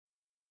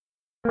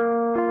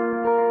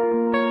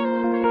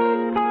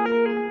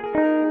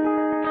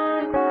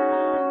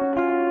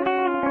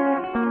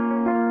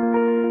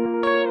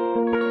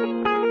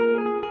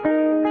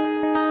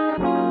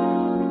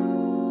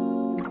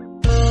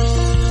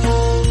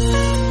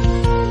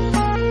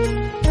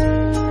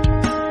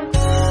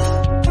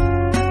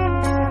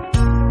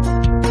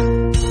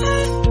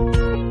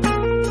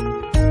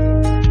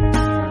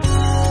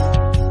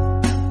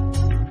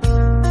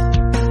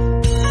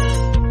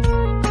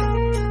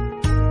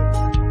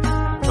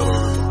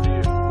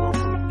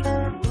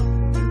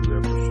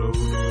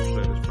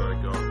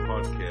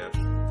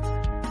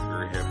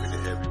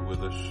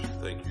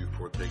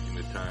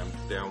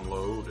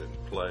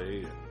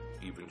play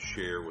and even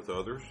share with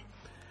others.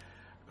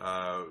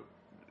 I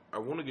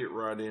want to get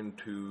right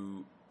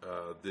into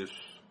this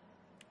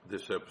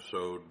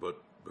episode,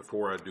 but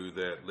before I do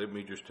that, let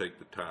me just take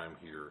the time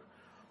here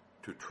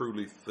to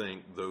truly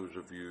thank those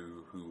of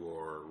you who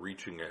are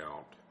reaching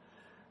out.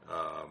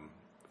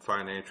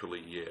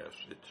 Financially, yes,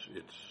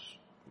 it's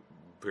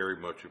very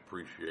much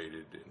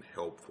appreciated and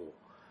helpful,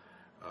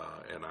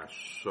 and I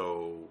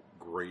so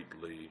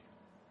greatly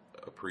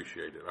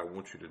appreciate it. I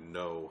want you to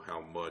know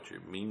how much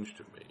it means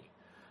to me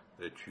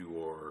that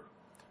you are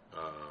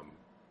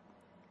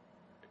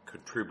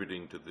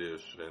contributing to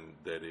this, and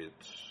that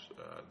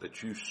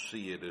that you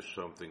see it as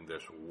something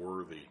that's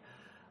worthy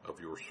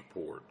of your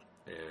support.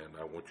 And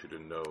I want you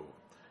to know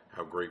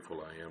how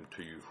grateful I am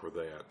to you for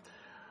that.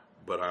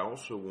 But I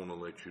also want to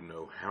let you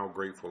know how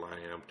grateful I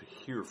am to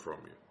hear from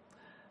you.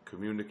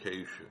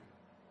 Communication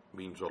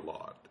means a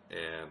lot,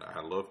 and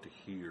I love to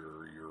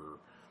hear your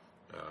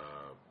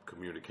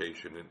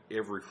communication in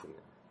every form,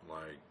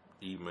 like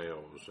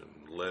emails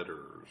and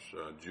letters.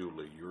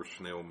 Julie, your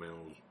snail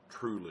mails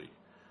truly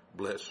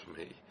bless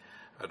me.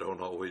 I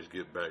don't always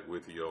get back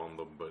with you on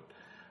them, but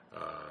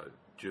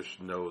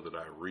just know that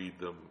I read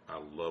them, I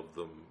love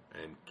them,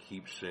 and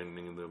keep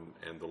sending them,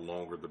 and the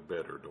longer the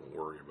better. Don't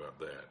worry about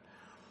that.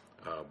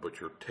 But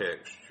your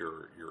texts,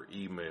 your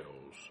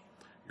emails,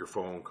 your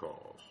phone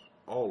calls,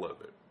 all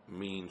of it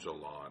means a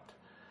lot,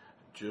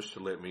 just to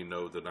let me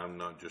know that I'm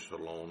not just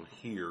alone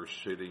here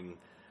sitting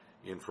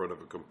in front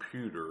of a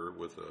computer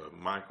with a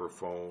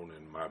microphone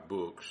and my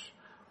books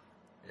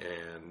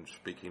and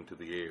speaking to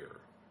the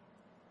air.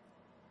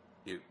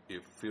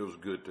 It feels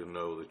good to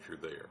know that you're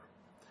there,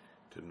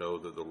 to know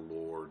that the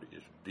Lord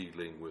is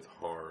dealing with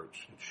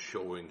hearts and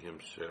showing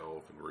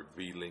himself and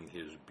revealing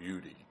his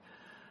beauty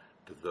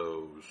to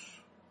those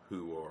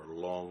who are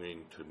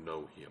longing to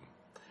know him.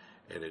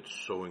 And it's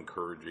so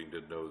encouraging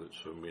to know that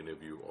so many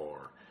of you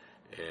are,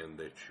 and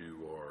that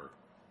you are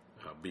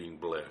being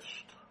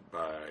blessed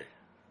by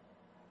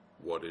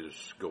what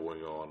is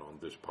going on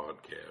this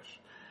podcast.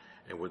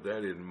 And with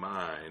that in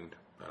mind,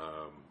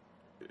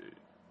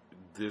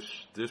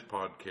 this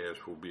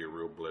podcast will be a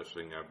real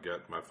blessing. I've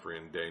got my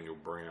friend Daniel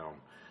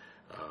Brown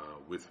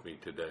with me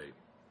today.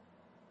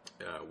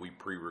 We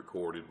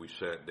pre-recorded, we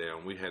sat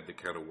down, we had to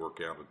kind of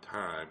work out a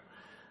time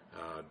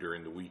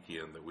during the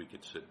weekend that we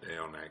could sit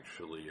down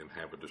actually and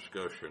have a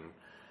discussion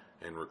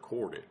and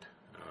record it.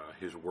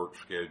 His work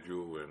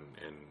schedule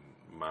and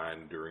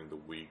mine during the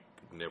week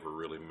never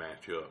really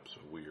match up,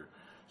 so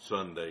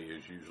Sunday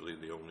is usually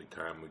the only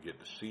time we get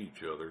to see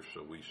each other.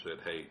 So we said,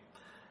 hey,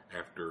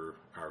 after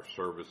our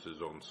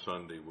services on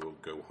Sunday, we'll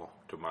go home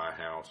to my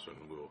house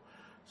and we'll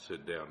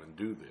sit down and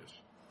do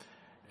this.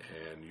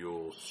 And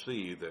you'll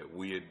see that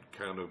we had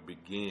kind of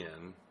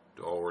began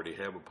to already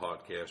have a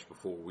podcast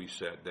before we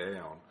sat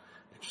down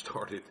and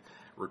started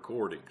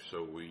recording.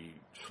 So we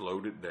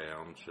slowed it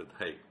down, said,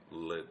 hey,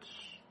 let's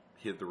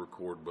hit the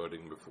record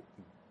button before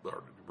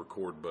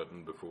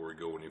we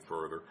go any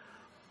further,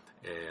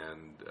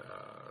 and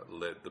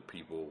let the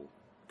people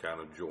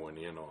kind of join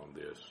in on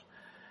this.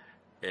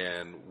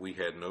 And we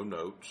had no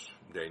notes.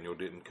 Daniel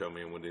didn't come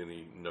in with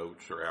any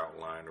notes or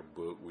outline or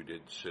book. We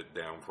didn't sit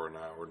down for an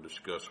hour and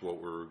discuss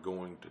what we were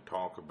going to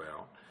talk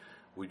about.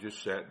 We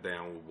just sat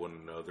down with one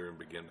another and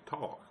began to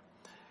talk.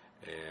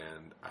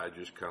 And I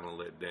just kind of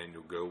let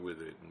Daniel go with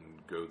it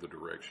and go the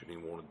direction he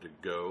wanted to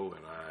go,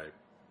 and I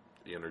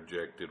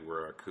interjected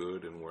where I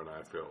could and when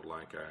I felt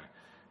like I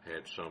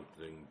had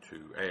something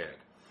to add.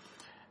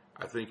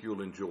 I think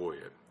you'll enjoy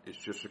it. It's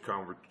just a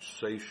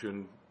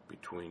conversation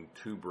between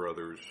two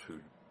brothers who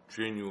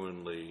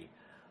genuinely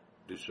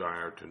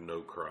desire to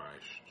know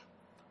Christ,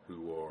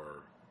 who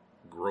are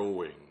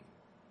growing,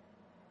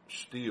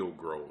 still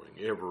growing,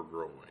 ever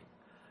growing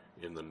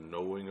in the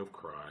knowing of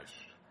Christ,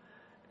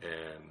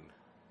 and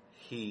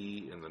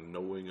he and the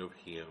knowing of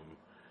him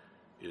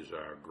is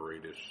our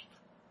greatest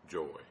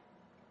joy.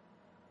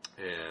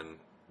 And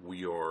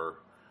we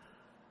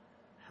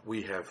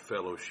have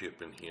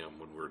fellowship in him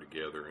when we're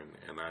together,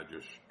 and I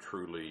just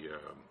truly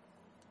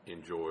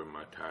enjoy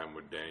my time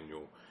with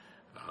Daniel,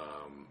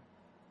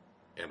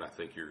 and I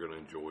think you're going to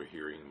enjoy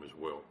hearing him as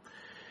well.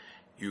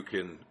 You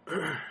can,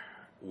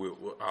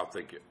 I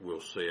think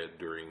we'll say it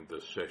during the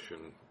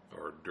session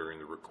or during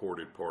the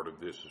recorded part of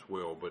this as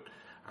well, but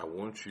I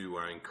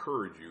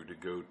encourage you to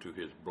go to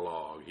his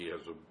blog. He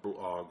has a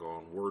blog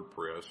on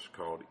WordPress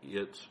called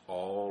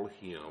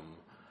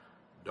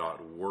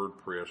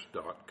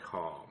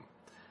itsallhim.wordpress.com.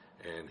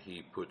 And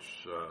he puts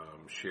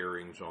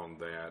sharings on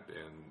that,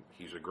 and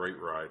he's a great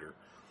writer.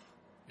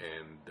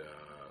 And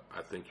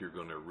I think you're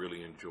going to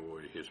really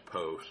enjoy his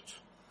posts.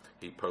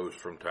 He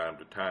posts from time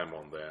to time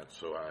on that,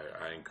 so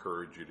I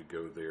encourage you to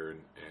go there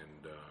and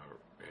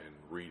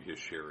read his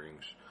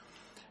sharings.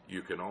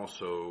 You can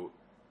also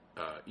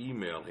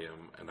email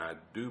him, and I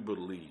do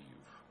believe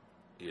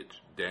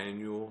it's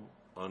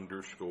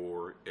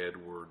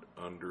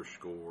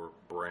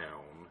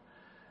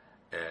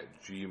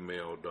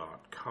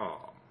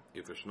Daniel_Edward_Brown@gmail.com.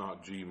 If it's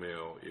not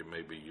Gmail, it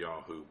may be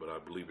Yahoo, but I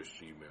believe it's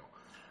Gmail.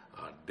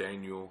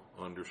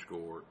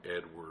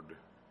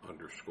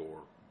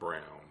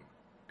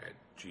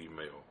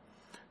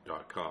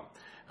 Daniel_Edward_Brown@gmail.com.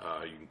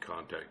 You can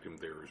contact him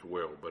there as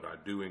well. But I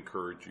do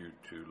encourage you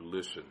to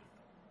listen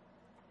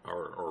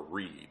or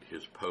read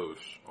his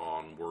posts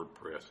on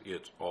WordPress.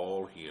 It's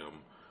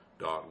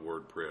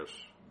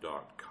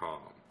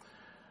allhim.wordpress.com.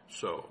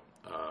 So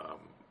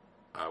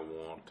I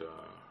won't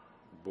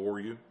bore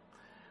you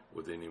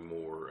with any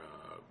more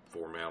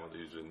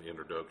formalities and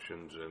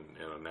introductions and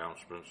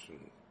announcements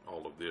and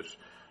all of this.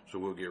 So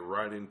we'll get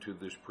right into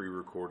this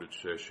pre-recorded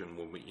session.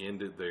 When we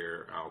end it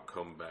there, I'll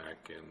come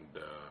back and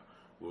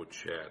we'll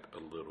chat a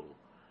little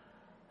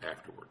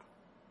afterward.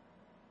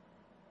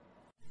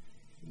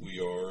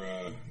 We are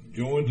I'm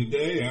joined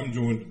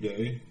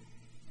today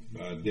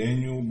by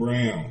Daniel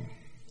Brown.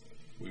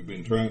 We've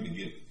been trying to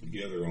get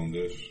together on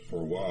this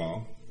for a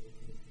while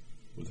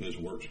with his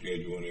work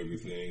schedule and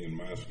everything, and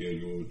my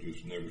schedule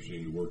just never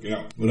seemed to work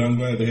out. But I'm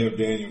glad to have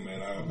Daniel,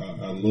 man.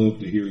 I love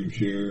to hear him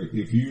share.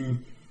 If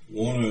you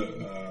want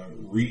to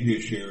read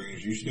his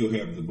sharings, you still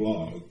have the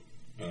blog.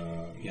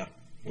 Yeah.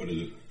 What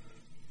is it?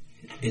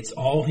 It's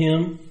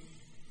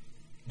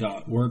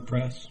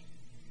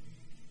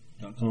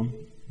allhim.wordpress.com.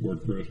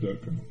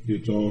 WordPress.com.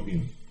 It's all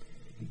him.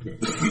 Okay.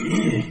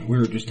 we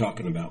were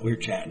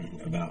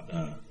chatting about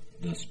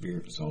the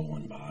spirit, soul,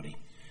 and body.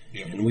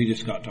 Yeah. And we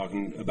just got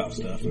talking about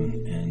stuff,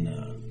 and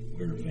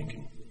we were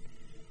thinking,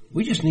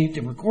 we just need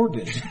to record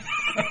this.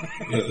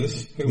 Yeah,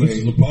 this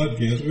is a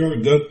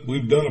podcast.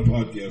 We've done a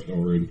podcast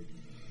already,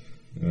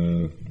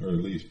 or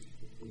at least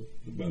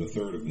about a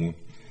third of one.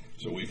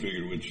 So we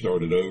figured we'd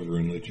start it over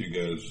and let you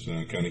guys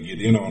kind of get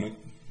in on it.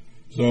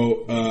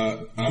 So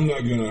I'm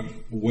not going to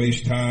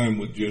waste time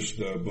with just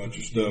a bunch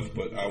of stuff,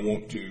 but I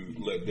want to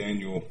let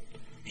Daniel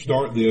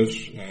start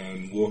this,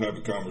 and we'll have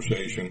a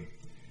conversation.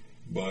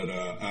 But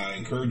I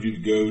encourage you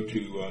to go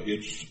to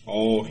it's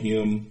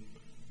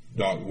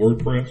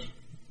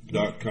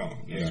allhim.wordpress.com.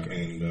 Yeah,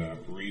 and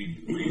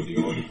read the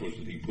articles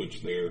that he puts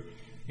there.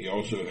 He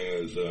also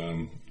has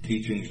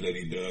teachings that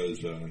he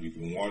does. You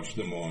can watch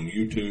them on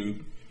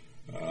YouTube.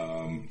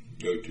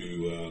 Go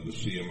to the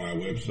CMI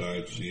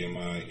website,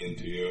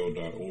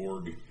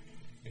 cmintl.org,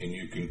 and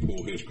you can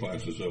pull his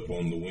classes up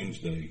on the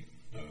Wednesday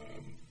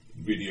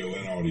video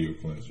and audio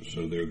classes.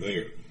 So they're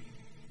there.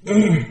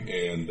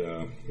 And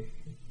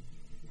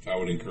I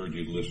would encourage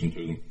you to listen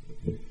to them.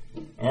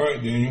 All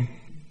right, Daniel.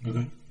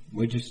 Okay.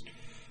 We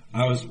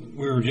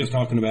were just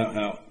talking about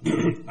how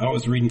I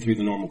was reading through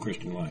the Normal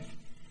Christian Life.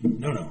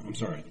 I'm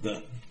sorry.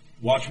 The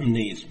Watchman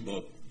Nee's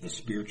book, The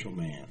Spiritual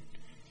Man.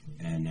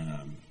 And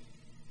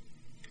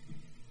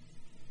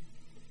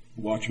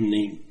Watchman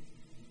Nee,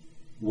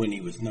 when he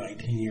was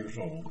 19 years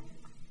old,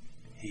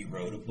 he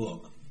wrote a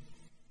book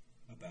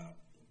about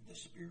the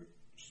spirit,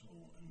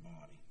 soul, and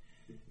body.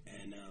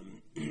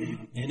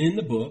 And in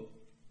the book,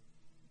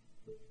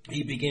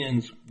 he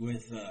begins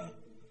with,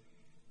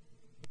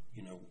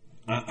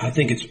 I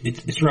think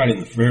it's right in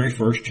the very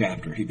first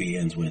chapter. He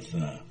begins with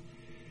the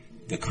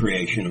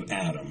creation of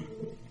Adam,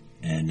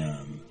 and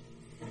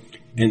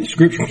the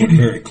scriptures are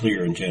very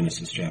clear in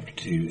Genesis chapter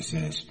 2. It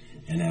says,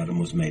 "And Adam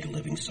was made a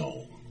living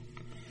soul,"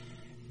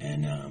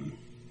 and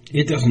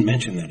it doesn't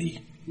mention that he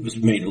was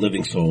made a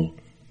living soul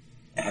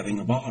having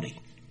a body.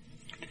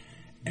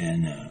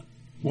 And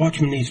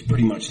Watchman Nee's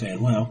pretty much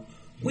saying, well,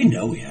 we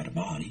know he had a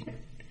body.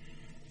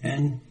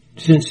 And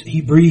since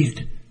he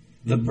breathed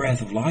the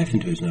breath of life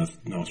into his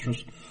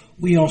nostrils,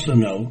 we also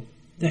know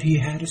that he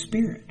had a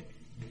spirit.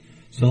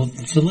 So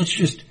let's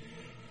just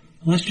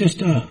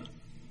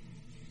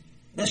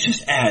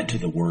add to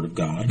the Word of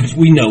God, because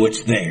we know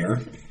it's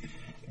there.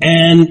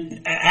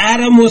 And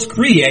Adam was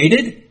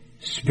created,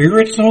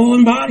 spirit, soul,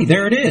 and body.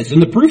 There it is.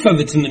 And the proof of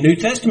it's in the New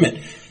Testament.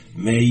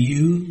 May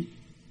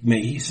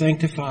he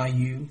sanctify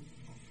you,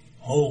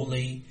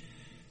 holy,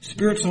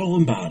 spirit, soul,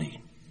 and body,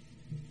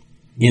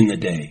 in the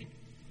day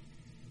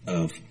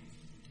of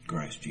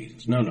Christ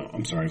Jesus. No,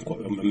 I'm sorry,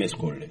 I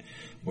misquoted it.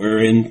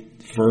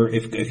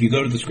 If you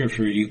go to the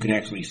scripture, you can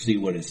actually see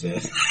what it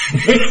says.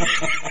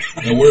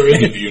 Now, where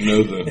is it? Do you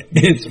know the?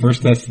 It's 1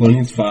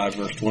 Thessalonians 5,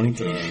 verse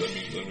 23.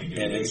 Let me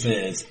and it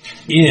says,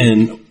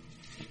 in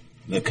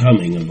the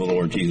coming of the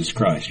Lord Jesus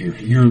Christ,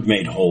 you're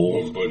made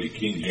whole. Well, buddy,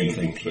 King James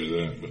won't say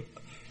that, but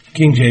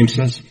King James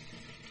says,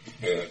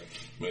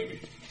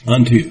 maybe.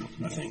 Unto,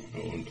 I think.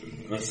 Oh, unto.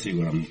 Let's see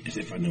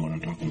if I know what I'm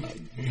talking about.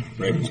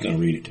 Rabon's going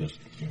to read it to us.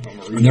 Yeah,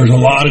 There's a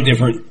lot of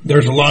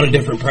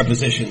different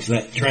prepositions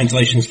that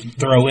translations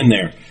throw in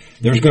there.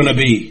 There's going to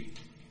be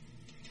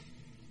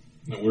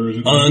now, where is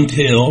it?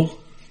 Until.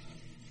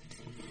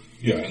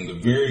 Yeah, and the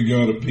very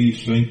God of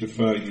peace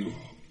sanctify you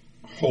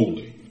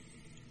wholly.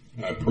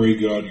 I pray,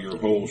 God, your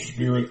whole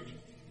spirit,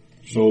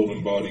 soul,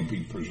 and body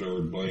be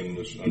preserved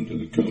blameless unto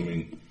the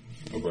coming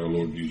of our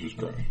Lord Jesus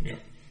Christ. Yeah.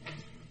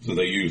 So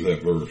they use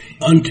that verse.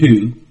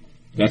 Unto.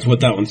 That's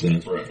what that one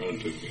says. Right,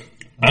 unto. Yeah.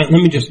 Let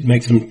me just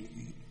make some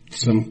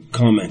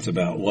comments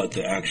about what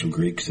the actual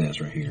Greek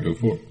says right here. Go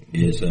for it.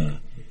 Is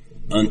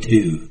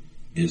unto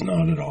is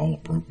not at all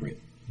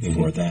appropriate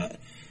for that.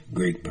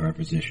 Greek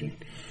preposition.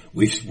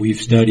 We've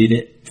studied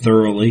it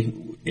thoroughly.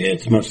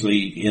 It's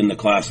mostly in the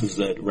classes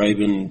that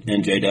Rabon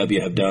and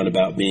JW have done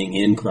about being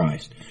in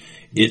Christ.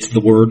 It's the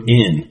word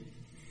in.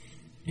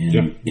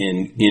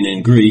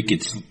 In Greek,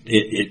 it's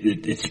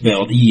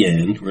spelled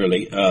en,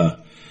 really,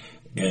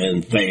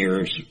 and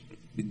Thayer's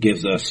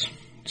gives us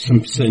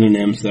some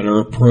synonyms that are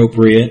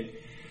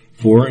appropriate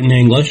for it in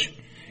English.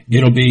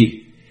 It'll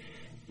be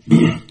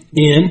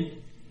in,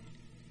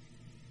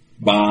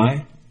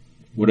 by,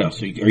 what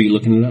else? Are you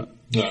looking it up?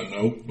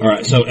 No. All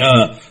right. So,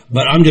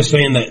 but I'm just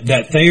saying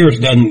that Thayer's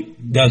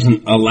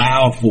doesn't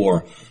allow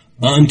for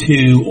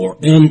unto or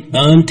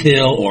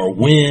until or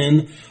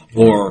when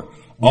or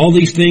all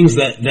these things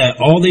that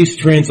all these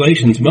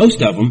translations,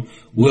 most of them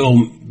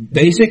will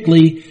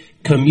basically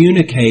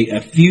communicate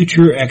a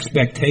future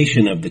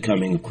expectation of the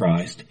coming of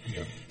Christ.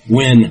 Yeah.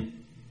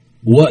 When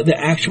what the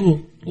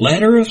actual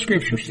letter of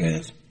Scripture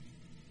says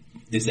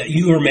is that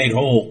you are made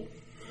whole,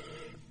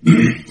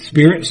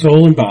 spirit,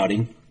 soul, and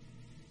body.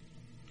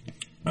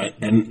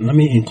 And let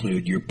me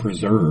include you're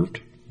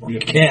preserved or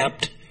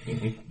kept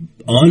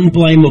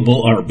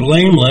unblameable or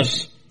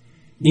blameless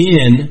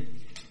in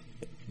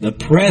the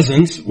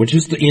presence, which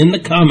is in the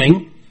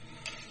coming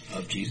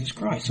of Jesus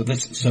Christ.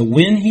 So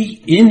when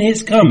in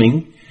his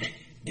coming,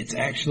 it's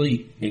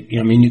actually,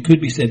 it could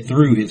be said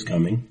through his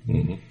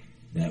coming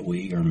that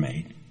we are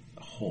made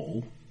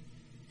whole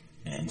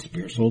and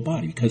spirit, soul,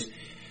 body. Because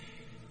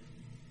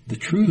the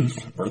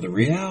truth or the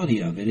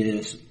reality of it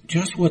is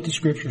just what the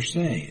Scriptures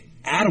say.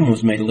 Adam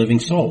was made a living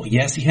soul.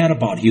 Yes, he had a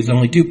body. He was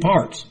only two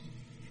parts.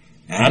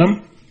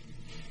 Adam,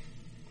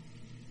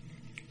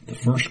 the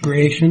first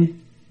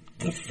creation,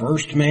 the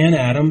first man,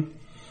 Adam,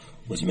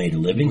 was made a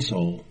living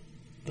soul.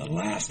 The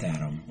last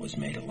Adam was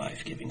made a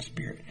life-giving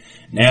spirit.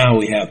 Now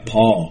we have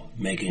Paul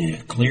making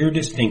a clear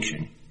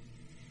distinction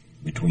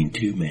between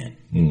two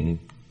men,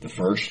 the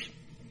first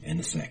and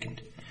the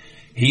second.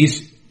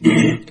 He's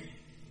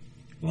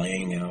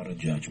laying out a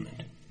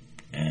judgment.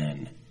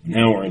 And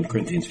now we're in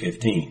Corinthians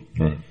 15.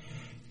 Right.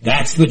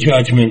 That's the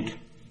judgment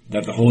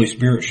that the Holy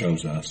Spirit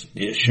shows us.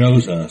 It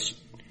shows us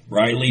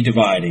rightly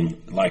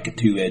dividing like a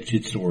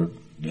two-edged sword,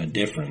 the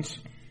difference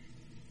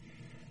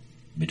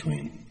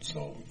between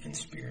soul and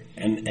spirit.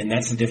 And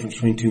that's the difference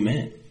between two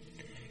men.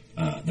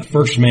 The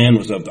first man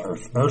was of the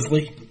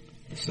earthly.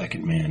 The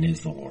second man is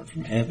the Lord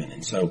from heaven.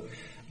 And so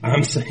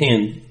I'm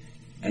saying,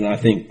 and I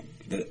think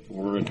that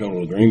we're in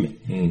total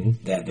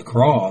agreement, that the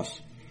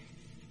cross,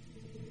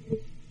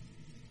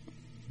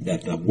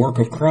 that the work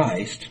of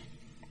Christ,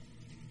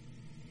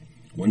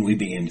 when we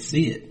begin to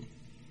see it,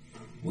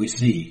 we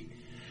see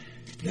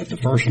that the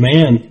first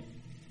man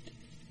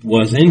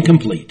was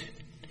incomplete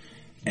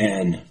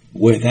and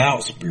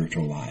without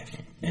spiritual life.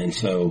 And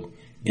so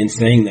in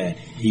saying that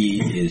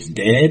he is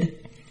dead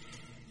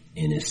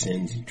in his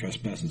sins and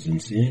trespasses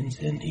and sins,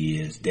 and he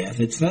is death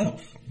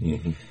itself.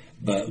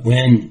 But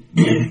when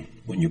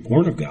you're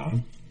born of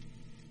God,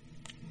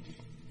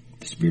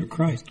 the Spirit of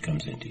Christ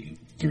comes into you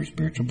through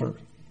spiritual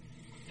birth.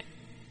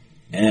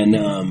 And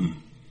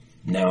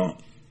now...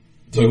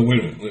 So wait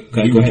a minute.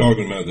 Okay, you were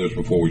talking about this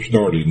before we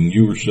started, and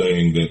you were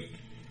saying that,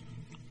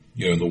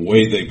 the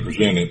way they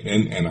present it,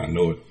 and I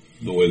know it,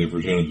 the way they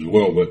present it as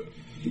well, but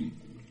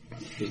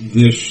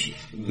this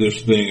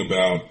thing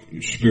about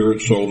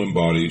spirit, soul, and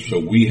body, so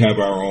we have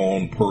our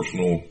own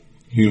personal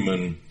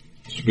human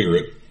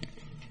spirit,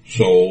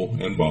 soul,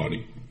 and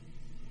body.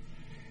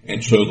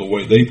 And so the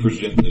way they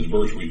present this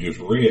verse we just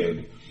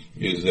read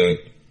is that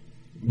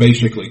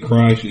basically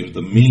Christ is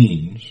the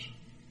means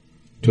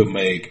to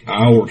make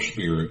our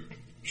spirit,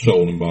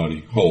 soul, and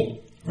body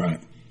whole. Right.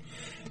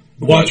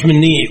 Watchman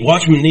Nee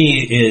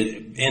is,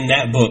 in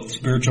that book, The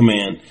Spiritual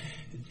Man,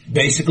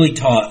 basically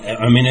taught,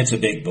 it's a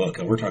big book.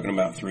 We're talking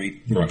about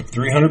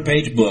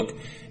 300-page book.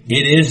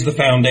 It is the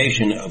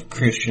foundation of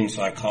Christian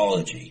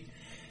psychology.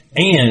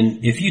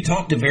 And if you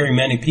talk to very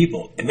many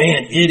people,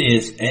 man, it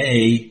is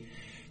a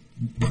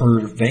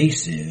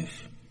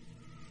pervasive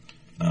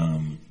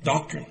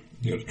doctrine.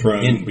 Yes,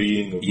 triune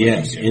being of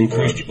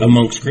being,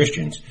 amongst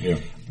Christians. Yeah.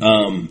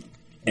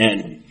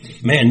 And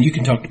man, you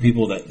can talk to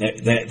people that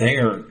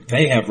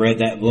they have read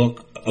that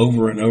book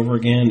over and over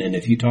again, and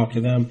if you talk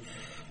to them,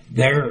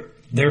 there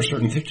are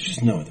certain things. There's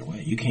just no other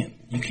way. You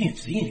can't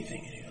see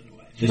anything any other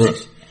way.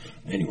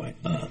 Anyway,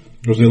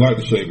 because they like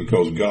to say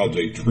because God's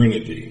a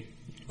Trinity,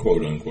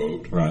 quote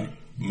unquote. Right.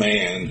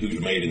 Man who's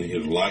made in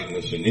His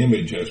likeness and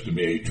image has to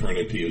be a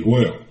Trinity as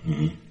well,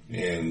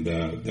 and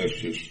that's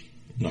just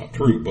not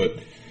true. But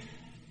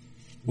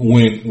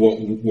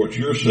what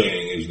you're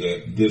saying is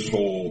that this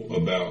whole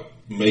about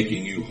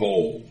making you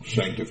whole,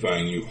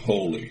 sanctifying you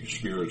holy,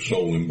 spirit,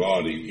 soul, and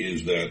body,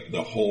 is that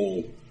the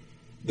whole,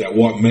 that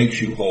what makes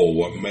you whole,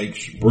 what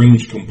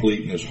brings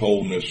completeness,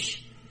 wholeness,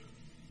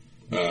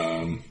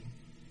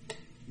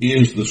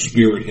 is the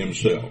Spirit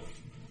Himself.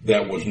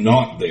 That was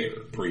not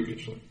there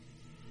previously.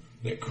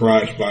 That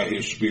Christ, by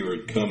His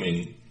Spirit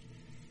coming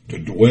to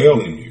dwell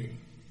in you,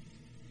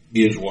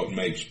 is what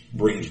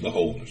brings the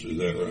wholeness. Is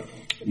that right?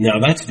 Now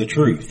that's the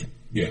truth.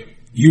 Yeah.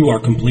 You are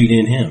complete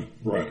in Him.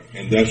 Right.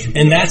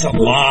 And that's a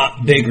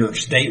lot bigger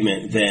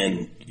statement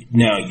than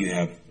now you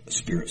have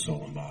spirit,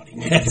 soul, and body.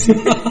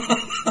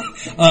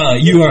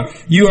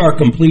 You are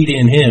complete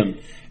in Him.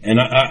 And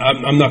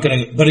I'm not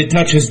going to, but it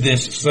touches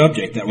this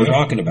subject that we're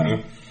talking about.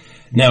 Yeah.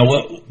 Now,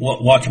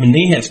 what Watchman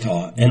Nee has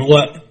taught, and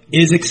what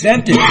is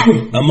accepted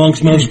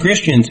amongst most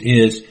Christians,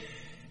 is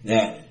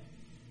that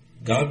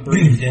God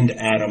breathed into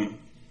Adam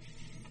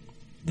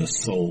the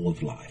soul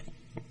of life.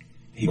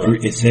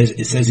 It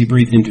says He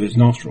breathed into his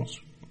nostrils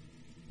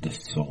the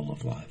soul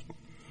of life,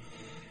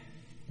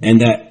 and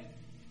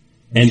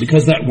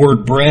because that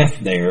word breath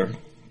there,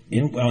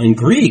 in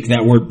Greek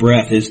that word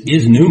breath is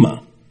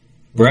pneuma.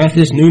 Breath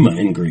is pneuma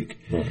in Greek.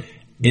 Right.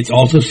 It's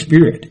also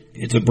spirit.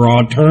 It's a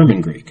broad term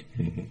in Greek.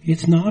 Mm-hmm.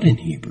 It's not in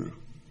Hebrew.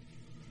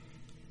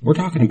 We're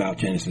talking about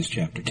Genesis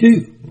chapter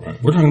 2.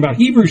 Right. We're talking about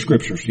Hebrew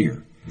scriptures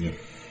here. Yeah.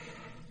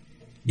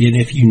 And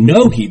if you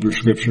know Hebrew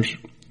scriptures,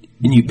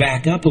 and you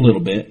back up a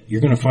little bit, you're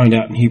going to find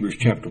out in Hebrews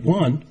chapter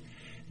 1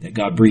 that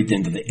God breathed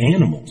into the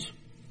animals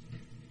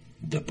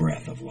the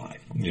breath of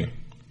life. Yeah.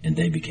 And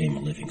they became a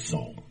living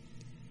soul.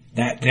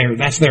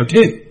 That's there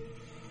too.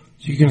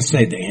 So you're going to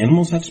say the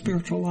animals have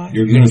spiritual life?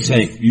 You're going to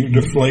say you're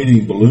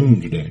deflating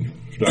balloons, Daniel.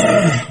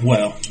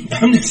 Well,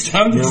 I'm just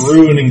you're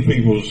ruining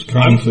people's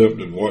concept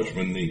of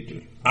Watchman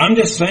Nee. I'm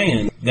just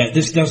saying that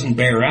this doesn't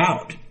bear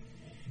out.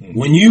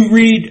 When you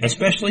read,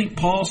 especially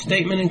Paul's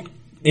statement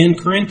in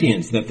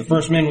Corinthians, that the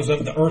first man was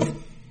of the earth,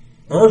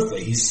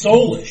 earthly, he's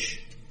soulish.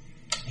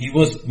 He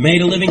was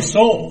made a living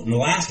soul, and the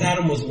last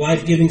Adam was a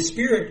life-giving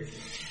spirit.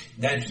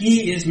 That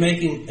he is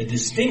making a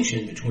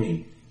distinction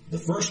between the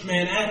first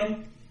man,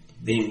 Adam,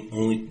 being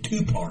only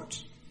two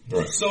parts,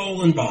 right,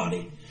 soul and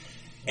body,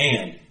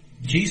 and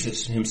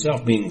Jesus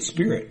himself being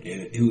spirit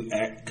who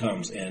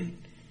comes and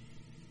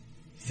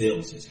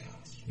fills his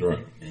house.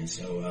 Right. And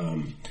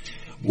so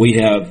we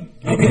have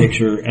a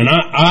picture, and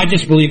I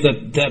just believe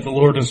that the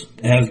Lord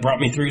has brought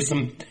me through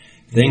some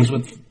things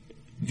with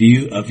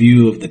a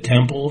view of the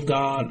temple of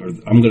God. Or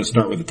I'm going to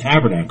start with the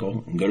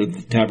tabernacle and go to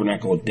the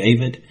tabernacle of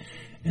David,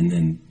 and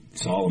then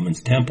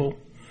Solomon's temple.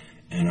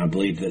 And I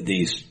believe that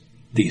these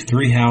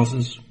three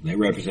houses, they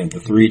represent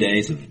the 3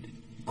 days of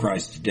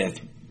Christ's death,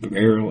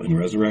 burial, and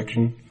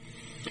resurrection.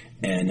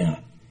 And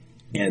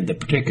the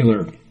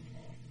particular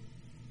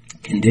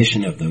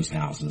condition of those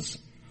houses,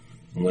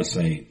 let's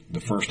say the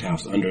first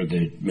house under the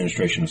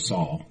administration of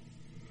Saul,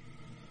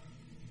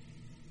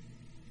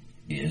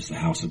 is the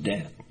house of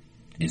death.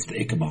 It's the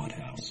Ichabod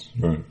house.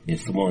 Right.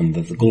 It's the one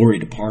that the glory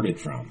departed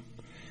from.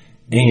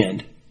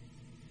 And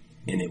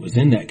it was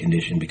in that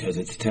condition because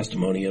it's a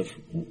testimony of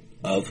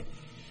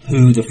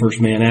who the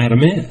first man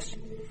Adam is.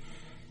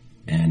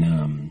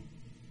 And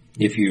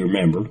if you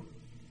remember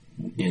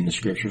in the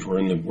scriptures, we're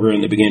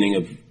in the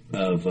beginning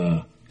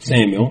of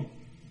Samuel.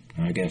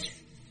 I guess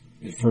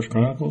First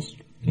Chronicles.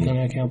 Can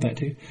I count that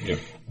too? Yeah.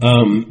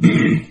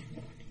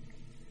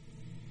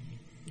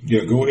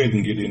 Yeah. Go ahead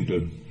and get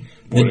into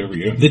whatever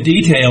you. The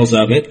details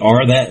of it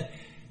are that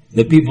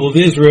the people of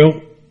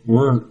Israel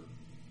were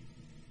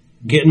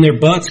getting their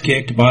butts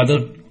kicked by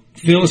the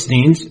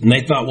Philistines, and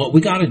they thought, what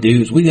we got to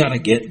do is we got to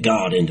get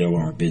God into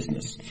our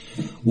business.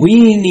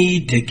 We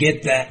need to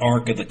get that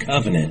Ark of the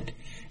Covenant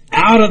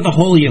out of the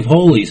Holy of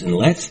Holies, and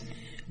let's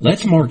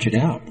march it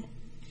out.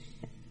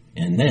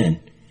 And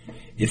then,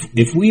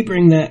 if we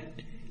bring that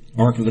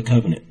Ark of the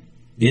Covenant,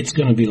 it's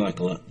going to be like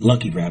a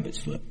lucky rabbit's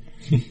foot,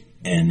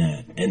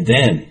 and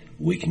then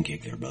we can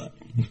kick their butt.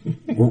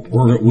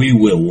 We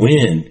will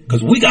win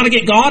because we got to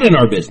get God in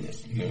our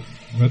business. Yeah,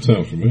 that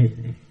sounds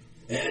familiar.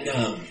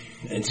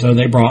 And so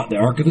they brought the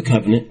Ark of the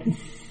Covenant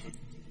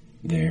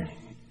there,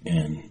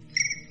 and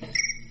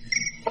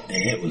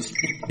it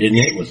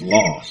was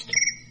lost.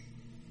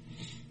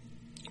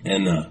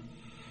 And the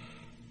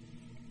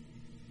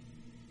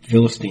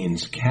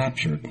Philistines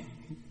captured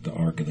the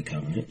Ark of the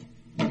Covenant,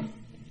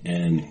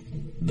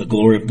 and the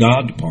glory of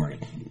God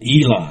departed.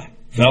 Eli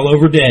fell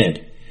over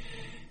dead,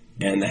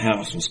 and the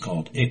house was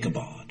called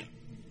Ichabod.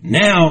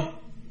 Now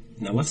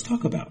let's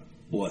talk about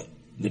what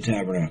the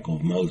tabernacle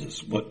of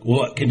Moses.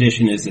 What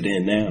condition is it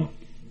in now?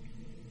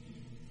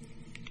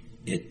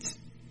 The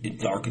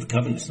Ark of the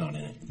Covenant's not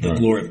in it. The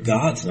glory of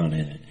God's not in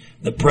it.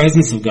 The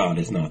presence of God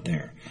is not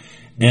there.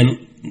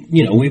 And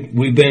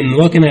we've been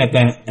looking at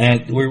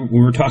that. We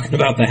were talking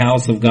about the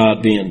house of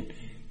God being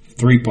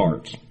 3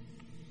 parts: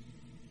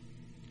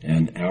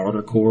 an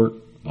outer court,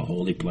 a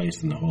holy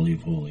place, and the Holy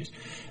of Holies.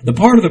 The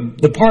part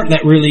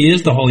that really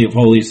is the Holy of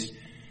Holies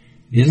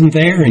isn't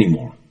there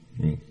anymore.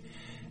 Mm.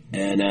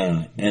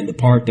 And the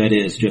part that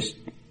is just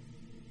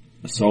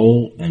a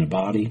soul and a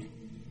body,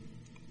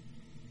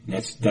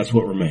 that's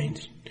what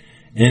remains.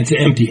 And it's an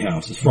empty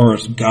house as far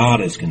as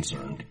God is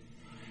concerned.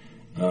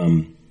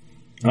 I'm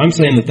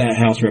saying that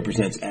house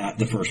represents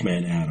the first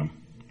man, Adam.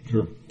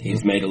 Sure.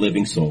 He's made a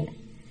living soul.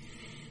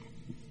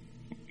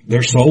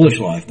 There's soulish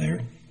life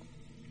there.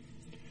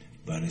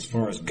 But as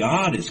far as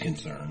God is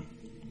concerned,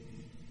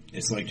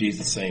 it's like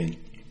Jesus saying,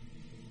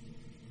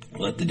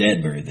 let the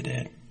dead bury the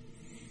dead.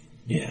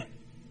 Yeah.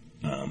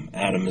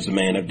 Adam is a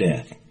man of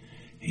death.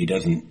 He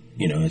doesn't,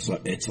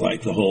 it's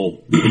like the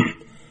whole,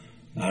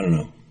 I don't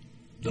know,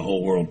 the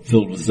whole world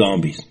filled with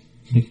zombies.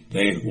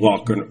 They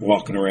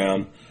walking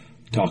around,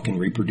 talking,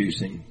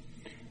 reproducing.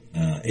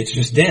 It's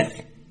just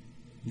death.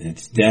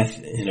 It's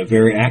death in a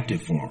very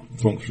active form.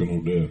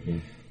 Functional death.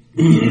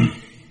 Yeah.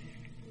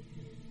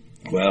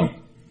 Well,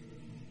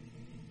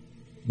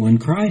 when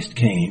Christ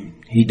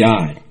came, he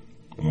died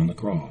on the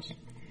cross.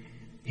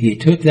 He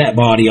took that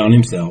body on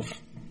himself,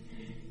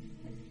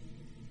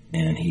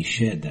 and he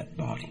shed that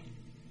body.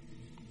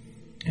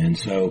 And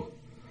so,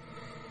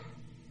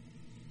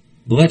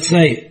 let's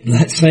say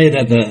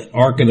that the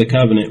Ark of the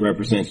Covenant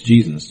represents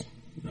Jesus.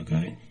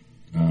 Okay,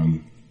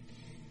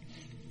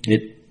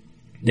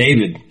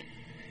 David,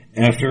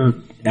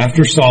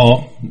 after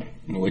Saul,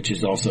 which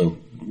is also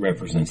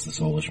represents the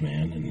soulish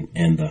man,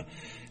 and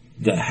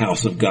the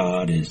house of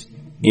God is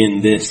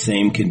in this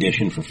same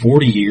condition for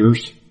 40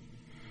 years.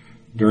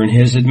 During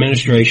his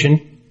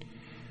administration,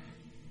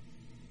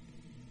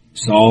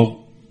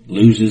 Saul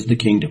loses the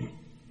kingdom.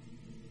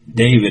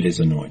 David is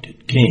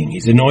anointed king.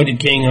 He's anointed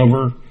king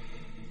over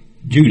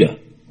Judah.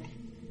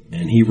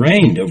 And he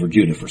reigned over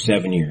Judah for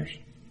 7 years.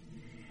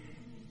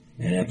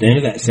 And at the end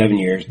of that 7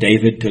 years,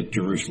 David took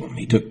Jerusalem.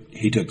 He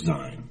took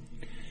Zion.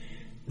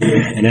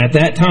 And at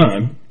that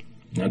time,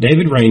 now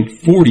David reigned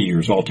 40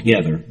 years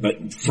altogether,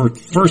 but for the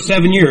first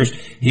 7 years,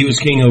 he was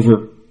king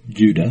over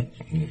Judah.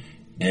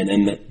 And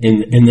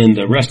then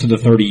the rest of the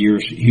 30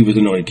 years, he was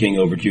anointed king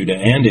over Judah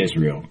and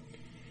Israel.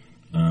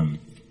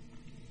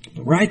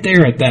 But right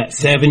there at that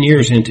 7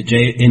 years into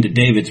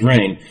David's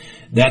reign,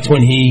 that's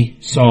when he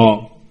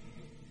saw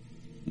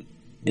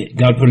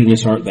God put it in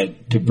his heart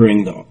that to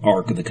bring the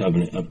Ark of the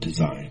Covenant up to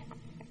Zion,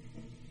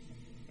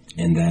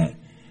 and that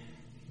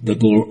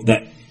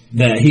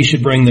that he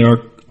should bring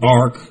the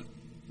Ark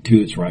to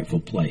its rightful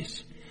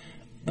place.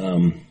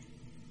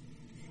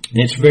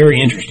 It's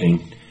very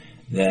interesting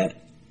that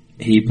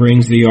he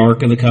brings the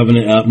Ark of the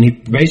Covenant up, and he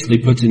basically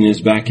puts it in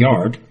his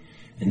backyard,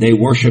 and they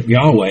worship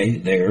Yahweh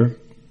there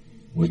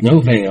with no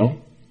veil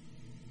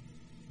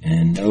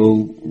and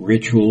no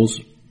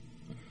rituals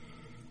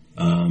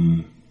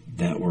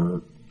that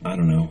were, I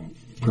don't know,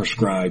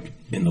 prescribed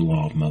in the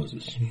law of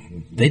Moses.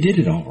 Mm-hmm. They did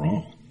it all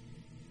wrong,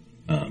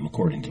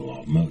 according to the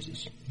law of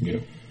Moses. Yeah.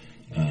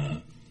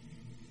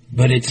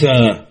 But it's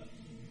a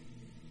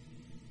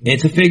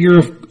figure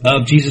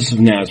of Jesus of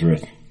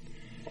Nazareth,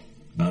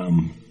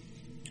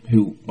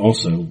 who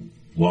also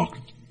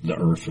walked the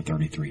earth for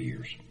 33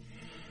 years.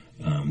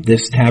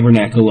 This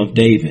tabernacle of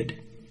David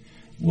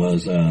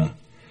was the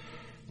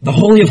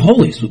Holy of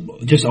Holies,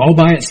 just all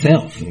by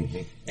itself.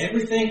 Mm-hmm.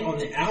 Everything on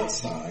the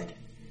outside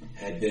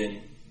had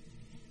been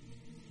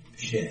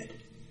shed,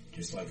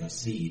 just like a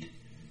seed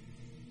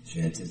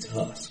sheds its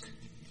husk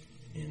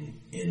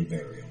in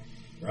burial.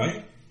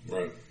 Right?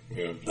 Right.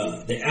 Yeah.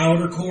 The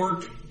outer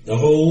court, the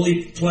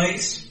holy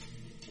place,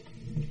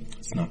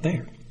 it's not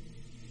there.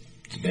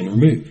 It's been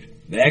removed.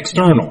 The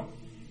external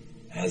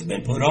has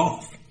been put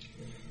off.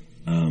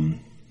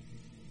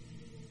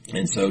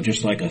 And so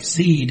just like a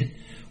seed,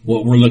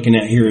 what we're looking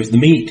at here is the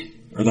meat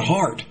or the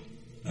heart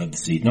of the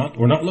seed.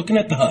 We're not looking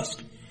at the husk.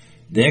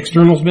 The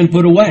external's been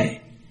put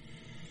away.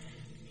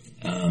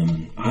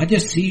 I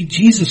just see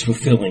Jesus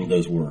fulfilling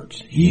those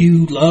words. He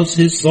who loves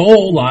his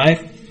soul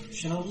life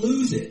shall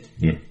lose it.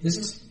 Yeah.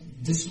 This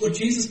is what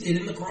Jesus did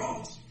in the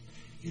cross.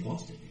 He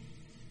lost it.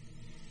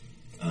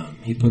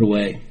 He put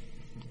away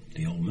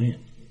the old man.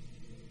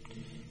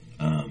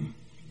 And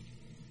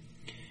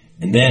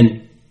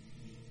then,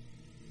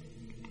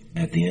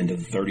 at the end of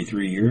the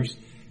 33 years,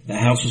 the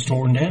house was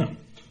torn down.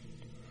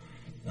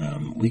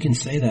 We can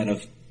say that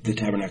of the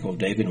tabernacle of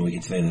David, and we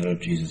can say that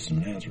of Jesus of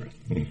Nazareth.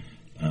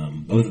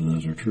 Both of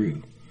those are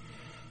true.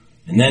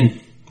 And then,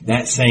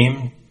 that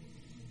same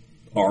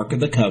Ark of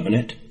the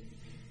Covenant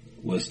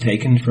was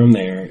taken from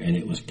there, and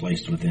it was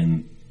placed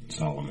within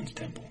Solomon's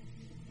temple.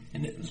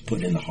 And it was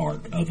put in the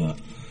heart of a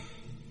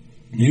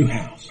new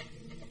house,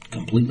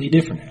 completely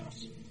different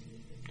house.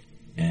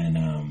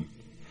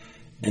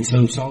 And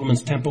so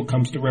Solomon's temple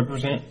comes to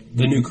represent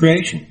the new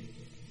creation.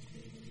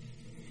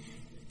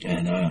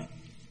 And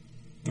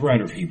the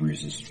writer of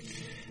Hebrews is,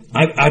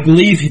 I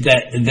believe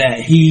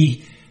that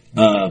he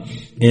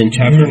in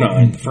chapter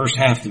 9, the first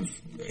half of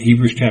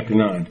Hebrews chapter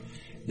 9,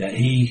 that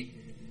he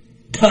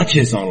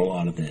touches on a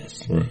lot of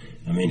this. Right.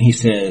 I mean, he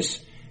says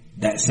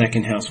that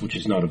second house which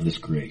is not of this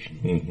creation.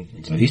 Mm-hmm.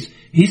 And so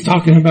he's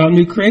talking about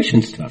new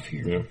creation stuff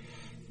here.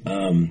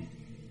 Yeah.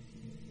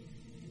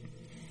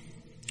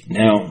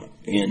 Now,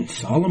 in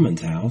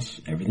Solomon's house,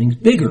 everything's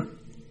bigger.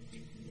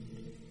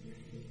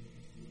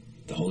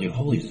 The Holy of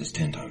Holies is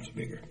 10 times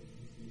bigger.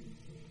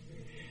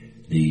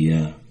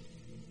 In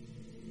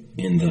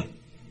the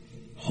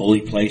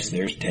holy place,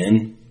 there's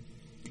 10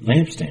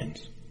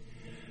 lampstands.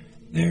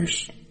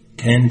 There's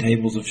 10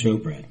 tables of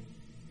showbread.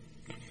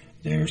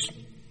 There's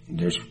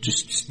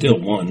just still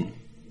one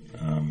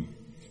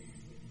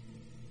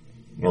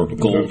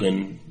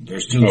golden.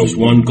 There's still just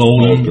one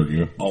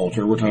golden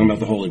altar. We're talking about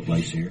the holy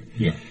place here.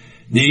 Yeah.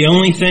 The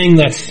only thing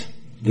that's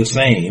the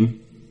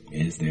same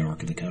is the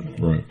Ark of the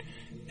Covenant. Right.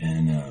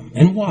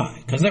 And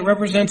why? Because that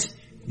represents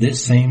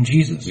this same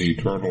Jesus. The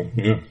eternal,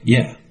 yeah.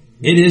 Yeah.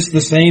 It is the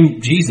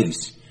same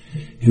Jesus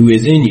who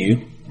is in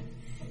you.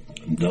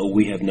 Though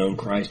we have known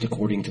Christ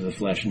according to the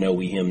flesh, know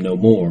we him no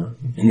more.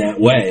 In that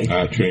way.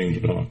 I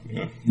changed not,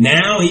 yeah.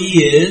 Now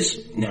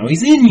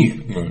he's in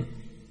you. Right.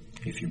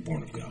 If you're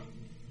born of God.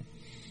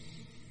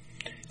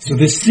 So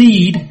the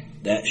seed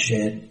that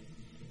shed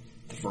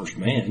the first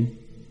man,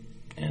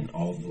 and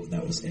all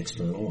that was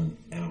external and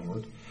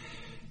outward,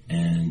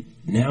 and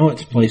now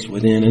it's placed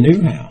within a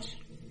new house.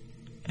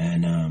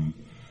 And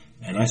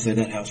I say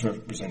that house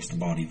represents the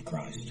body of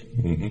Christ.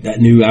 Mm-hmm. That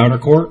new outer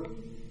court,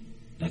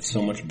 that's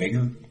so much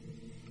bigger.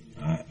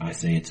 I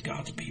say it's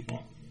God's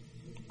people.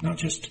 Not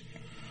just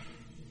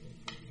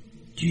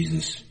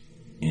Jesus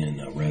in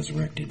a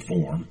resurrected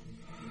form.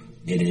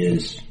 It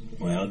is,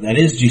 well, that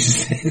is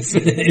Jesus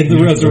in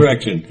the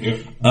resurrection.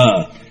 Yeah.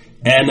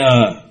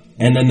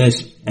 And then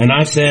this, and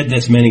I've said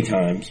this many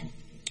times,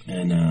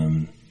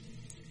 and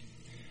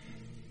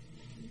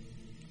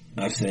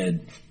I've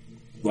said,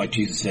 like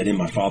Jesus said, in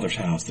my Father's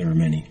house there are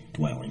many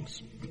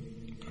dwellings.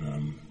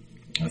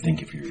 I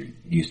think if you're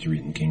used to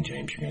reading King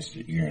James,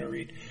 you're going to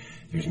read,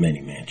 there's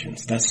many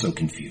mansions. That's so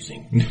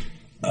confusing.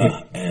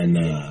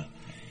 And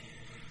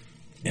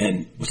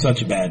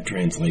such a bad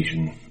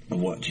translation of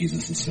what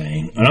Jesus is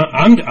saying.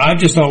 And I've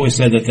just always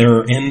said that there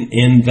are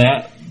in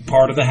that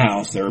part of the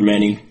house, there are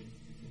many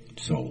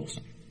souls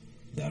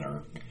that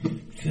are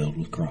filled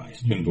with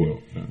Christ.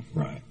 Indwelt, yeah.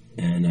 Right.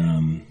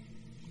 And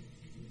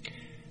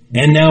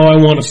now I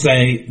want to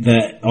say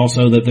that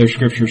also that there's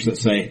scriptures that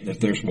say that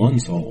there's one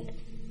soul.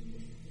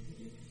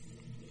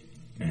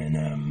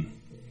 And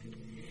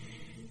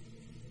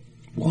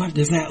what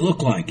does that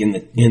look like in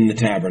the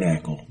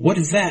tabernacle? What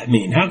does that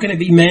mean? How can it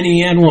be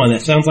many and one?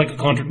 That sounds like a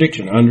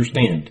contradiction. I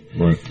understand.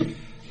 Right.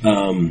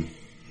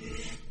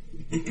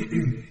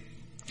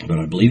 But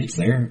I believe it's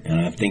there,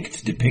 and I think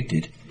it's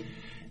depicted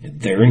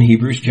there in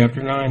Hebrews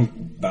chapter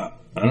 9,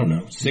 about, I don't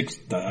know,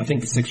 I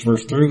think the 6th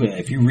verse through.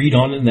 If you read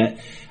on in that,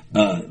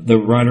 the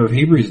writer of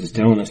Hebrews is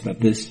telling us that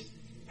this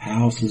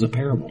house is a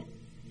parable.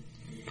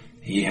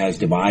 He has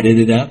divided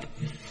it up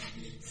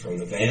from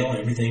the veil,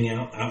 everything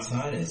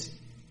outside is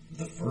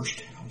the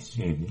first house.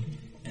 Mm-hmm.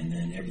 And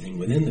then everything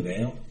within the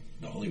veil,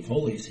 the Holy of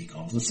Holies, he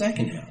calls the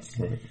second house.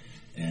 Right.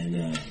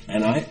 And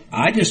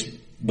I just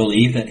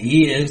believe that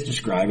he is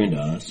describing to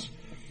us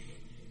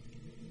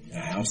a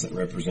house that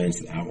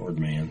represents the outward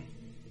man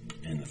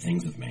and the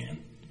things of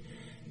man.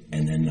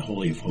 And then the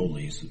Holy of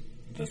Holies,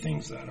 the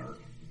things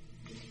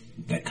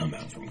that come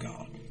out from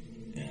God.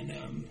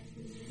 And,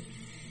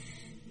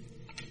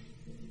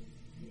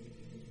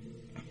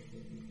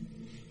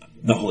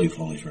 the Holy of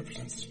Holies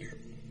represents the Spirit.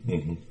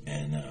 Mm-hmm.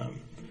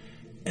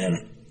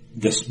 And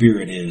the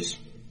Spirit is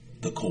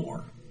the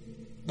core,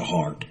 the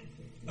heart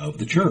of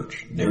the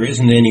church. There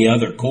isn't any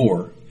other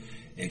core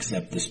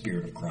except the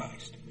Spirit of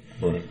Christ.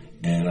 Right.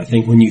 And I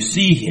think when you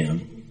see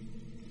him,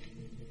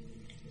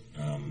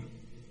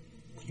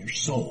 your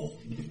soul,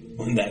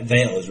 when that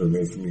veil is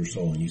removed from your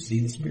soul and you see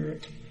the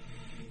Spirit,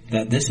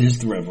 that this is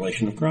the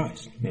revelation of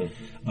Christ. Yeah.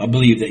 I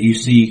believe that you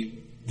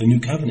see the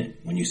new covenant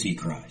when you see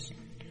Christ.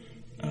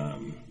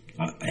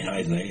 In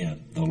Isaiah,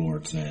 the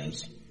Lord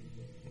says,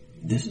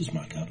 this is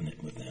my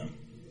covenant with them,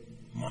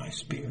 my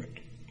Spirit.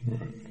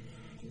 Right.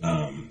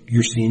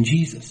 You're seeing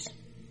Jesus.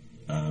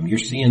 You're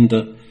seeing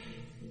the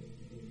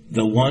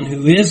one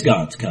who is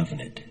God's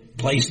covenant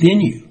placed in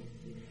you.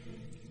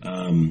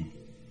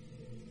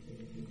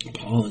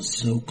 Paul is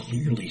so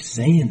clearly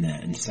saying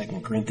that in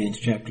 2 Corinthians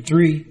chapter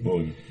 3.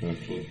 Oh,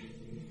 absolutely.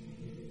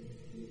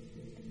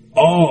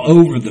 All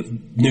over the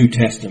New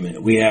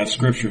Testament, we have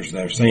scriptures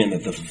that are saying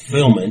that the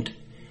fulfillment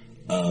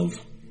of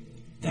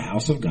the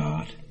house of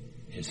God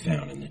is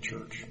found in the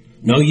church.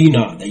 Know ye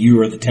not that you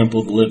are the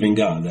temple of the living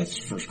God?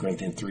 That's 1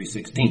 Corinthians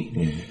 3:16.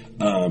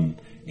 Mm-hmm.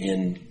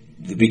 In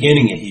the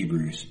beginning of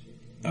Hebrews,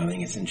 I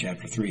think it's in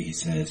chapter 3, he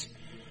says,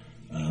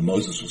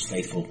 Moses was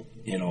faithful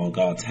in all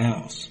God's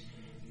house.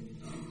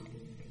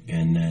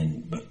 And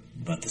then,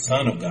 but the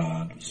Son of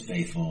God was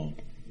faithful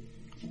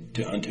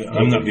unto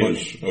I'm not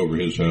over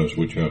his house,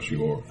 which house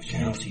you are. Which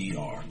house ye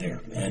are,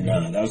 there. And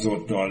that was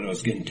what I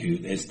was getting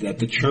to, is that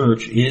the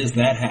church is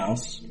that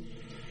house,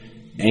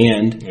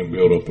 and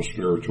build up a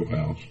spiritual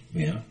house.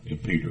 Yeah. In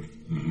Peter.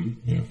 Mm-hmm.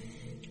 Yeah.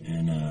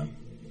 And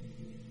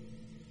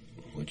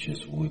which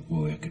is,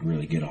 I could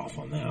really get off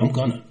on that. I'm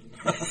gonna.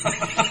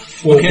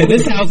 Okay,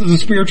 this house is a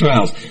spiritual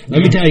house.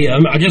 Let me tell you,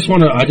 I just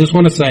want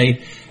to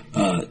say,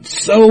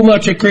 so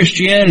much of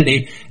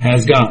Christianity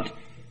has got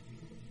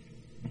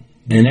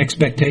an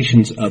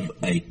expectations of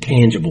a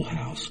tangible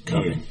house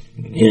coming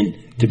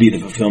in to be the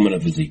fulfillment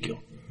of Ezekiel.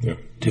 Yeah.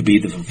 To be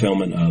the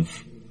fulfillment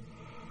of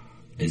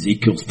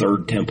Ezekiel's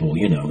third temple.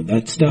 You know,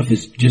 that stuff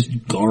is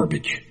just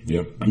garbage.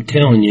 Yeah. I'm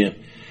telling you,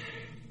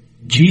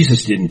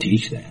 Jesus didn't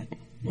teach that.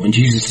 When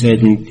Jesus said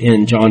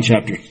in John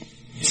chapter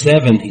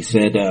 7, he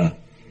said,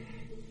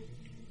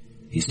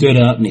 he stood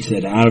up and he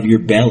said, out of your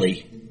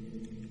belly,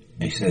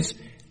 he says,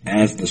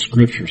 as the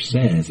scripture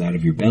says, out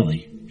of your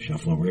belly shall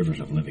flow rivers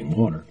of living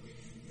water.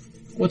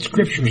 What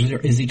scriptures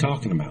is he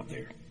talking about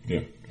there?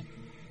 Yeah.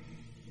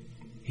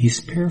 He's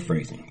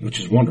paraphrasing, which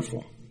is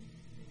wonderful.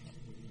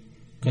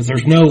 Because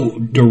there's no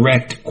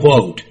direct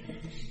quote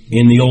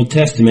in the Old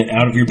Testament,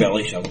 out of your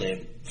belly shall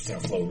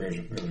flow rivers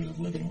of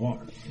living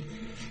water.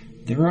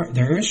 There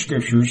are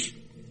scriptures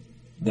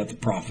that the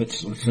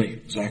prophets, let's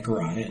say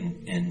Zechariah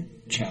in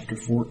chapter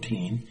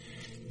 14,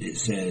 it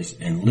says,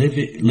 and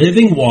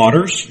living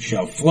waters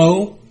shall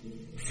flow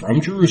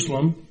from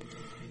Jerusalem.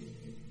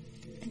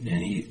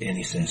 And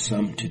he says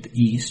some to the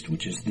east,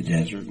 which is the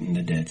desert and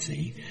the Dead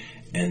Sea,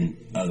 and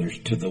others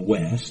to the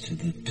west, to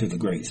the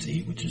Great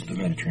Sea, which is the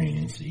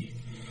Mediterranean Sea.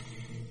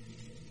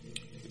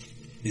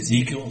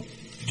 Ezekiel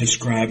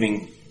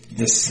describing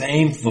the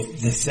same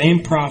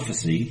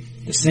prophecy,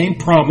 the same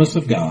promise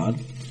of God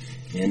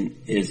in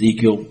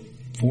Ezekiel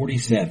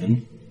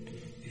 47.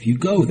 If you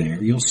go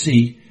there, you'll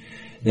see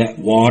that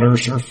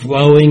waters are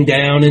flowing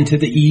down into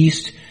the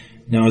east.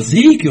 Now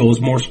Ezekiel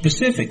is more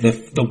specific.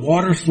 The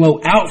waters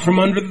flow out from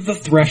under the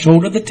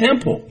threshold of the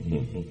temple,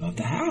 of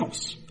the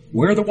house.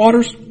 Where are the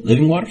waters?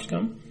 Living waters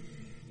come?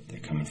 They're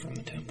coming from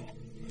the temple.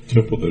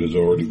 Temple that has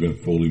already been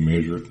fully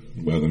measured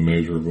by the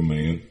measure of a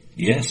man.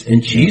 Yes,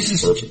 and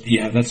Jesus,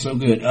 yeah, that's so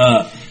good.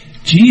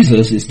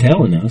 Jesus is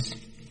telling us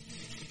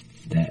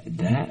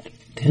that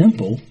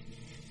temple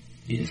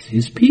is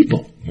his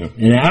people. Yeah.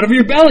 And out of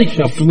your belly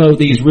shall flow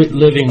these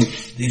rivers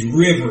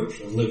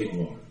of living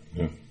water.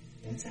 Yeah.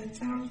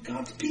 That's out of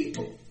God's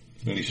people.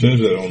 And he says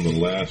that on the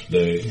last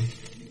day,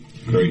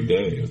 great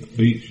day of the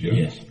feast. Yeah?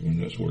 Yes.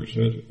 And that's where he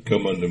says it.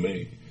 Come unto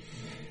me.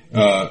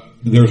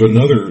 There's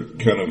another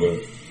kind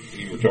of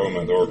you were talking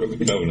about the Ark of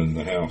the Covenant in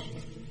the house.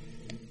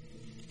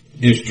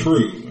 It's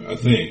true, I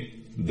think,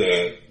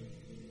 that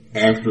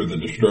after the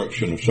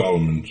destruction of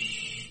Solomon's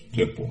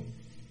temple,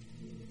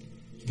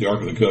 the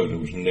Ark of the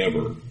Covenant was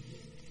never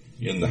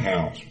in the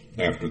house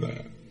after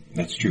that.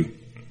 That's true.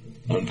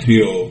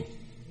 Until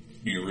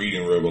you read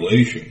in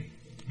Revelation,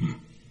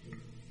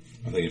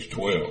 I think it's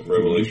 12,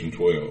 Revelation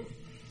 12,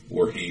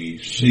 where he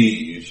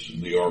sees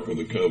the Ark of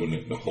the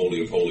Covenant, the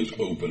Holy of Holies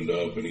opened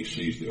up, and he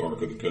sees the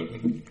Ark of the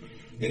Covenant.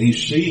 And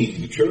he's seeing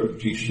the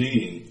church. He's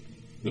seeing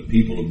the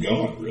people of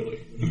God, really.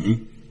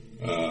 Mm-hmm.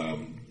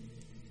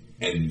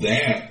 And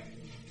that,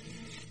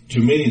 to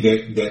me,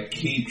 that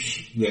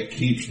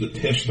keeps the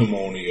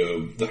testimony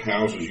of the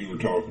houses you were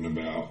talking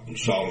about, and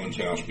Solomon's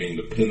house being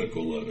the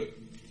pinnacle of it.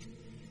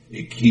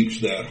 It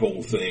keeps that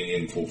whole thing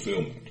in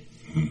fulfillment.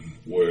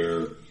 Mm-hmm.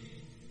 Where,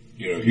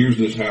 here's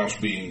this house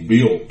being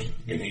built,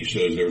 and he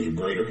says there's a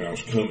greater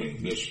house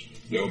coming.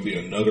 There will be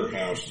another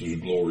house whose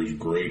glory is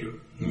greater,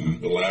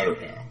 the latter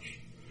house.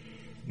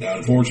 Now,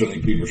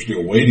 unfortunately, people are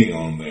still waiting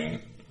on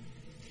that.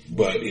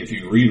 But if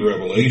you read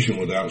Revelation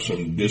without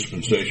some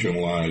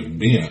dispensationalized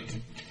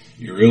bent,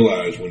 you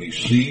realize when he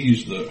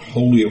sees the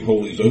Holy of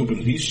Holies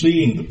open, he's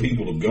seeing the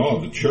people of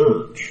God, the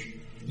church,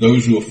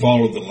 those who have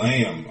followed the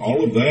Lamb,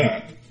 all of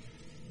that.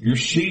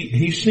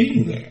 He's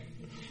seeing that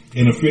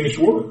in a finished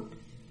work.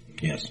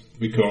 Yes.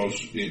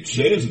 Because it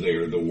says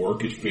there the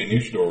work is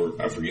finished, or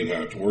I forget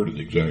how it's worded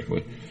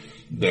exactly,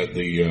 that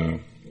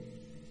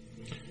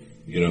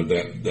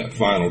that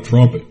final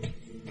trumpet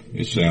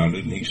is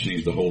sounded and he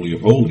sees the Holy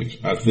of Holies.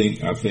 I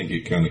think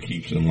it kind of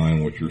keeps in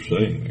line what you're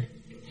saying there.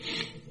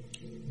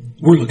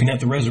 We're looking at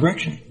the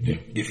resurrection. Yeah.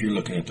 If you're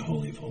looking at the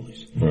Holy of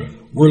Holies. Right.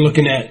 We're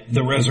looking at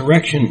the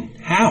resurrection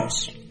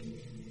house.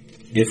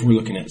 If we're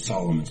looking at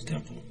Solomon's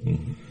temple.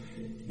 Mm-hmm.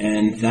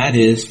 And that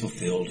is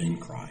fulfilled in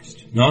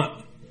Christ.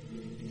 Not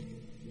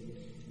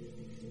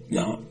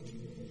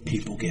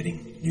people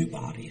getting new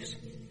bodies.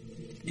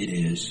 It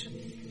is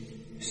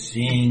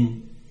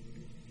seeing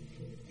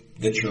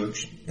the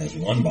church as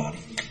one body.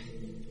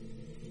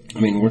 I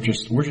mean, we're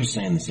just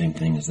saying the same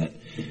thing as that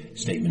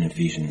statement in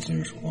Ephesians.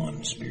 There's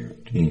one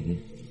Spirit,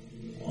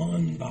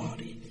 one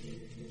body,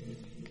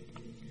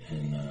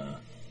 and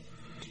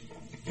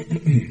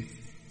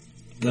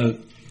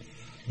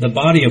the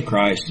body of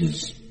Christ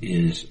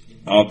is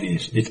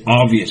obvious. It's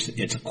obvious.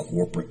 It's a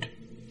corporate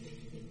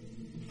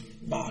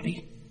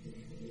body.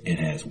 It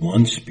has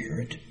one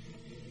Spirit,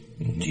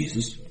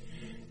 Jesus.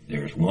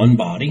 There's one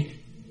body.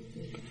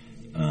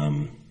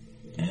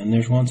 And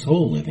there's one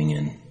soul living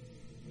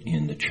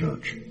in the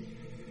church.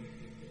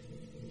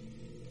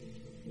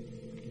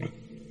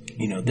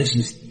 This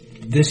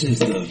is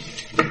the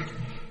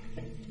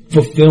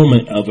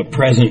fulfillment of a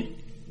present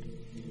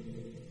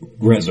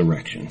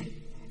resurrection.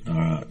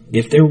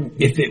 If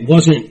it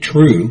wasn't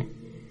true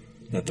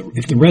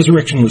if the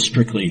resurrection was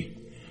strictly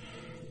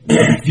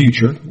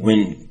future,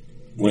 when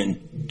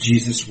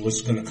Jesus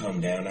was going to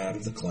come down out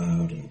of the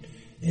cloud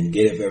and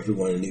give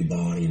everyone a new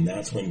body, and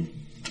that's when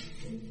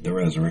the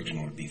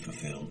resurrection would be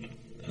fulfilled.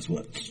 That's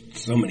what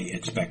so many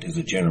expect as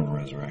a general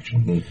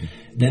resurrection. Mm-hmm.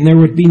 Then there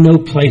would be no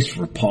place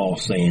for Paul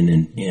saying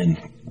in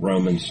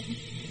Romans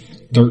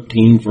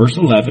 13, verse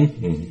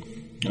 11.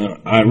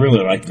 I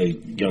really like the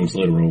Young's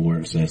Literal where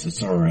it says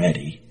it's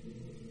already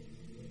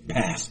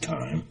past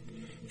time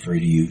for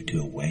you to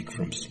awake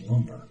from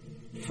slumber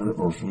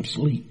or from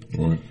sleep.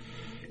 Right.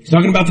 He's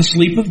talking about the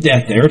sleep of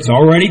death there. It's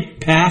already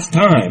past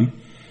time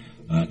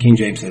King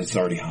James says it's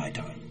already high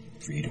time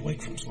for you to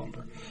wake from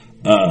slumber.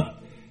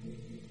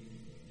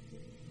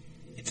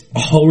 It's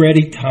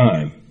already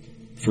time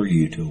for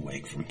you to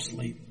awake from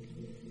sleep,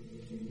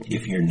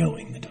 if you're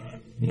knowing the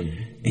time.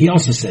 Mm-hmm. He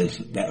also says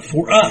that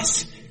for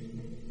us,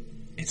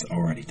 it's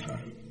already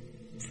time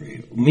for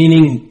you.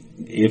 Meaning,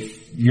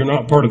 if you're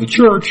not part of the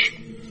church,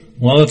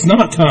 well, it's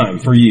not time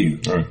for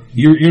you. Right.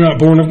 You're not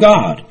born of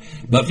God.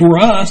 But for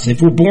us,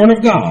 if we're born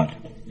of God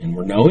and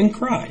we're knowing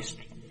Christ,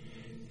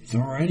 it's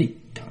already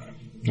time.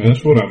 And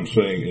that's what I'm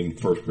saying in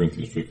 1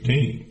 Corinthians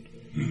 15.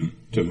 Mm-hmm.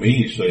 To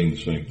me, he's saying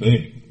the same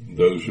thing.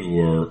 Those who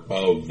are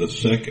of the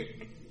second,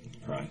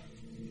 right,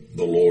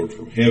 the Lord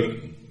from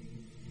heaven,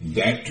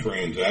 that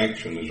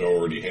transaction has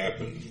already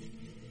happened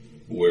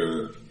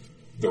where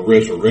the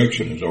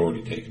resurrection has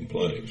already taken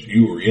place.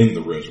 You are in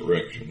the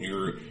resurrection.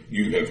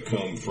 You have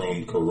come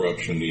from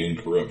corruption to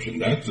incorruption.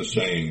 That's the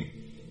same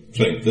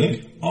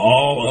thing.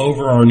 All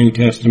over our New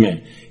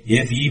Testament.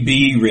 If ye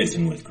be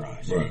risen with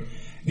Christ. Right.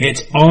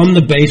 It's on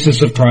the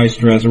basis of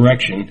Christ's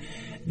resurrection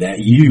that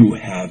you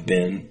have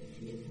been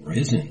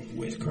risen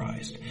with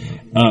Christ.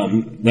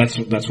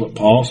 That's what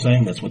Paul's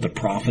saying. That's what the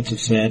prophets have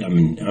said.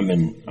 I'm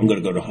going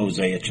to go to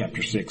Hosea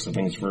chapter 6. I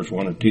think it's verse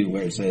 1 or 2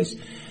 where it says,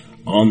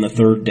 on the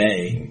third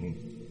day,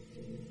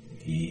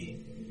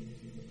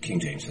 King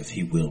James says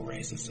he will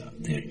raise us up.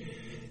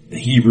 The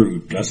Hebrew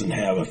doesn't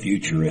have a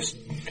future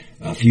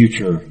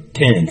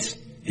tense.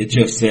 It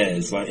just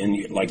says,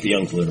 like the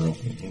Young's literal,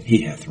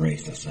 he hath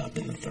raised us up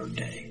in the third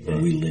day.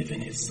 Right. We live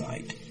in his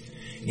sight.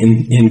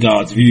 In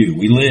God's view,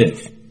 we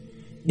live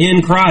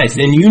in Christ,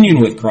 in union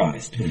with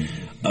Christ.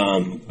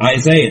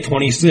 Isaiah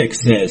 26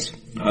 says,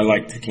 I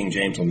like the King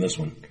James on this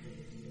one,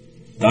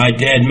 thy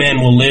dead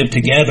men will live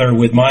together,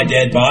 with my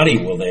dead body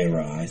will they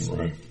arise.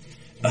 Right.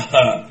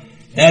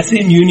 That's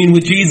in union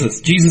with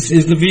Jesus. Jesus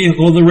is the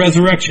vehicle of the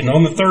resurrection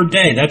on the third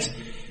day.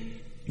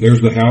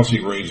 There's the house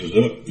he raises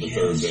up the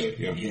third day.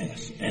 Yeah.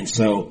 Yes. And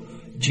so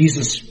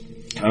Jesus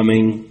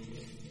coming,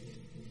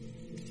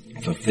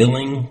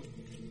 fulfilling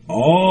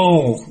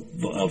all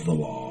of the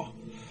law,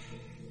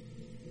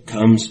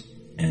 comes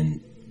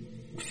and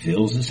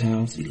fills his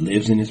house. He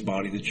lives in his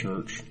body, the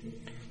church.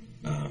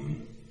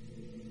 And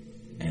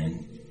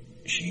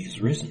she's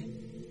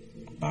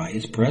risen by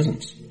his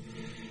presence.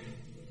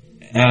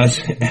 As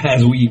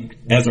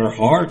our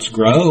hearts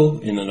grow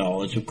in the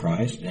knowledge of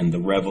Christ and the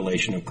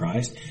revelation of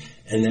Christ,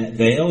 and that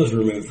veil is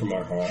removed from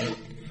our heart,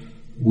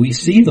 we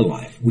see the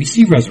life. We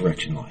see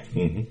resurrection life.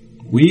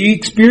 Mm-hmm. We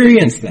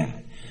experience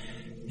that.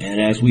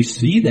 And as we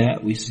see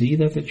that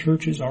the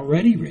church is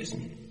already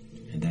risen.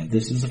 And that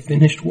this is a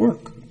finished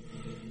work.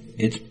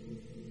 It's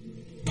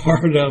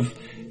part of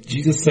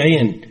Jesus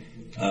saying,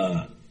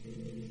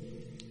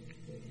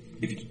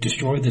 if you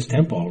destroy this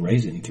temple, I'll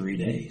raise it in 3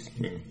 days.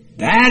 Yeah.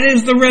 That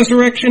is the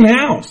resurrection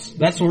house.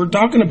 That's what we're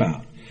talking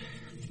about.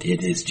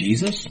 It is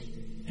Jesus,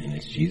 and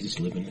it's Jesus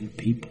living in the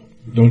people.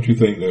 Don't you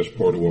think that's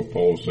part of what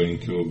Paul's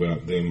saying too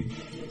about them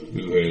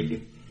who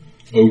had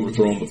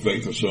overthrown the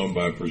faith of some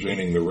by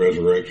presenting the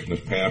resurrection as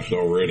past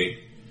already?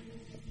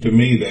 To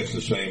me, that's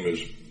the same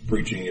as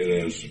preaching it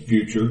as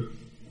future,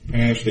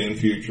 past and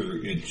future.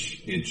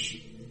 It's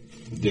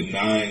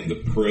denying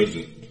the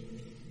present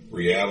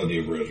reality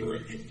of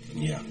resurrection.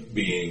 Yeah.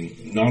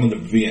 Being not an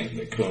event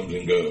that comes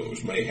and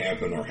goes, may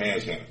happen or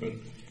has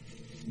happened,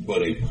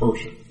 but a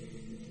person.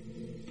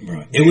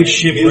 Right. It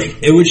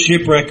would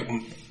shipwreck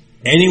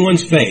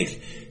anyone's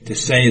faith to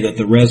say that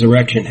the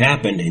resurrection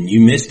happened and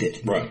you missed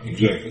it. Right,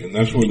 exactly. And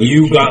that's what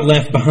you got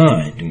left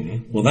behind.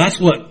 Mm-hmm. Well,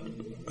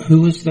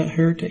 who was that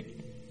heretic?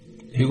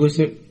 Who was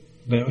it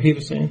that he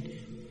was saying?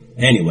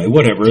 Anyway,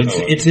 whatever.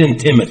 It's in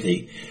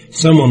Timothy.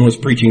 Someone was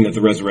preaching that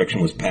the resurrection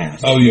was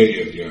past. Oh,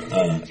 yeah.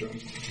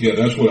 Yeah,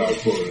 that's what I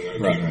was quoting. I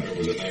can't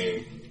remember the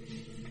name.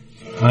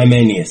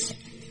 Hymenaeus.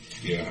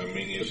 Yeah,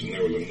 Hymenaeus, and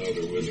there was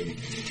another with him.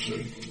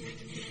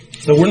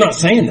 So we're not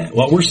saying that.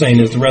 What we're saying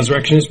is the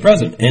resurrection is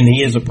present, and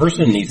he is a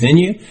person, and he's in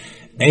you,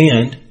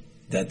 and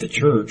that the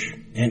church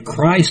and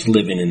Christ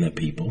living in the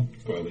people.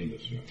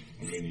 Philetus, yeah.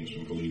 Hymenaeus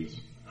and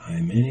Philetus.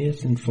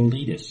 Hymenaeus and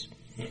Philetus.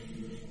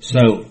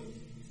 So,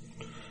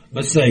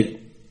 let's say,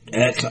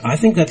 I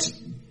think that's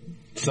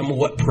some of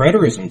what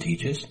preterism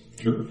teaches.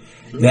 Sure.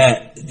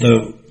 That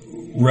the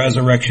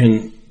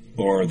resurrection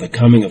or the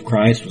coming of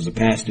Christ was a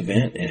past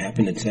event. It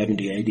happened in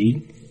 70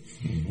 A.D.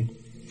 Mm-hmm.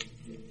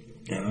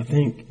 And I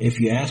think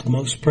if you ask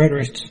most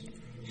preterists,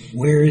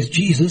 where is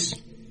Jesus?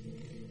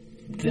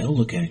 They'll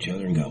look at each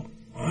other and go,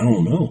 I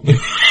don't know.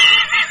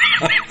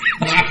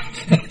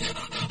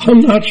 I'm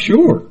not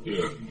sure.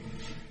 Yeah.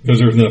 Because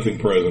there's nothing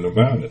present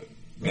about it.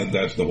 And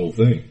that's the whole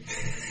thing.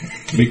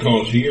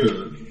 Because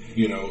here,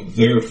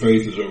 their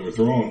faith is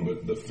overthrown,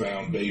 but the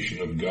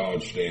foundation of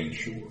God stands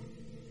sure.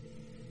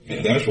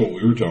 And that's what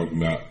we were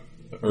talking about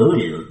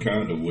earlier,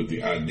 kind of with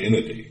the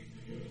identity.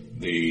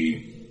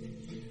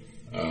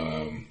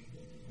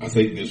 I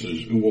think this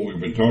is what we've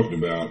been talking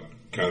about,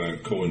 kind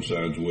of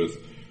coincides with,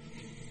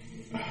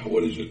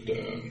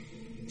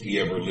 he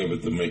ever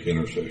liveth to make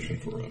intercession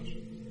for us.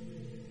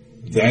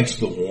 That's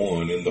the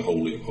one in the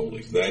Holy of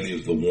Holies. That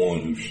is the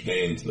one who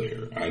stands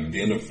there,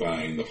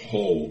 identifying the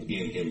whole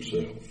in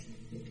himself.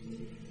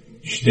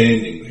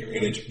 Standing there.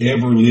 And it's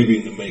ever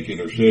living to make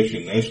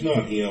intercession. That's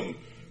not him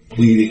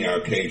pleading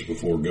our case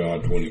before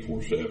God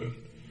 24/7.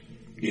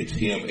 It's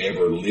him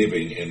ever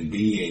living and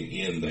being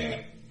in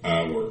that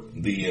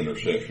the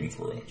intercession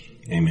for us.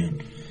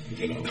 Amen.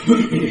 You know,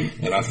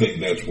 and I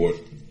think that's what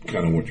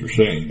you're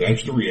saying.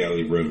 That's the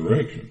reality of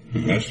resurrection.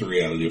 Mm-hmm. That's the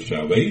reality of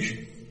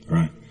salvation.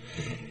 Right.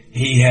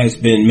 He has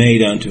been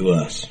made unto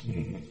us.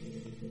 Mm-hmm.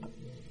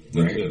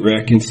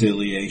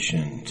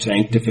 Reconciliation,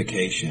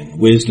 sanctification,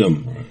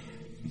 wisdom. Right.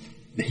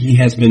 He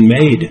has been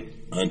made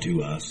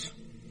unto us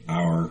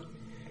our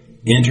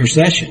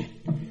intercession.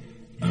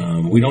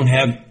 We don't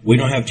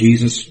have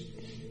Jesus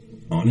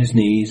on his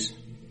knees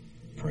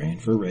praying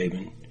for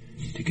Rabon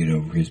to get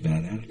over his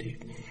bad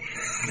attitude.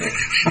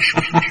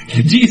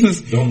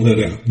 Jesus, don't let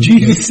out.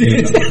 Jesus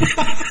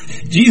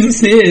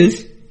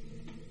is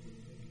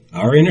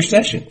our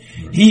intercession.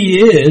 Right. He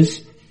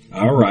is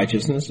our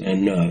righteousness.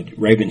 And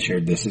Rabon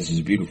shared this. This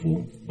is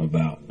beautiful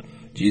about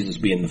Jesus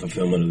being the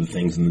fulfillment of the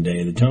things in the Day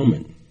of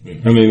Atonement. Yeah.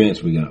 How many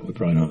minutes we got? We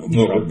probably don't.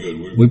 We're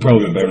good. We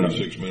probably better not.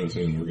 6 minutes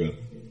in, we got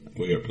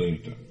plenty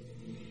of time.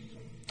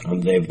 On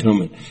the Day of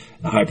Atonement,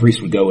 the high priest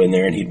would go in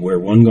there and he'd wear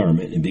one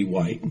garment and be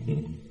white.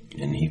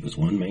 Mm-hmm. And he was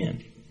one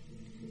man.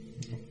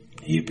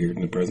 He appeared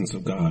in the presence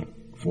of God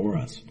for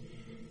us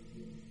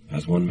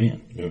as one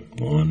man. Yep.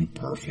 One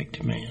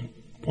perfect man.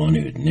 One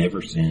who had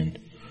never sinned.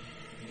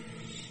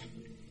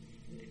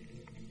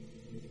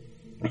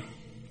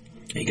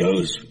 He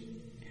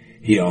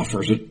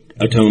offers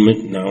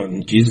atonement. Now,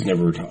 Jesus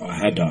never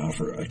had to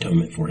offer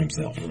atonement for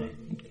himself.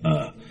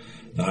 Right.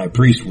 The high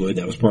priest would.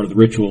 That was part of the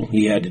ritual.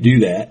 He had to do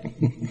that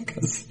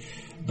because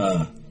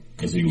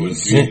he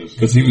was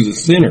a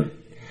sinner.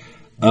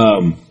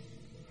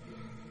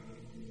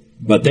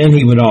 But then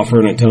he would offer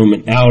an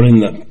atonement out in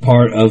the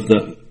part of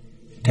the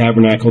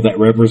tabernacle that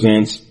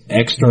represents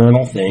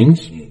external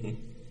things. Mm-hmm.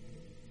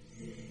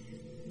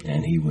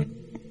 And he would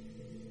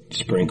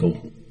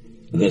sprinkle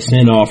the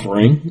sin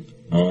offering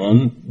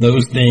on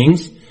those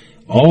things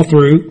all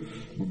through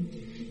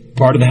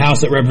part of the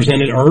house that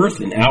represented earth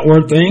and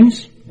outward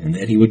things. And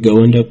then he would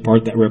go into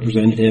part that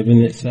represented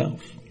heaven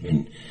itself.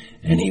 And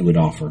he would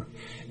offer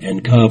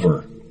and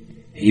cover.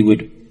 He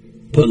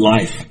would put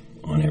life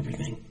on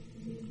everything.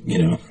 You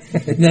know,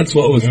 that's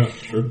what was,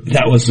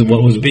 that was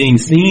what was being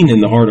seen in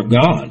the heart of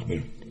God.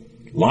 Yeah.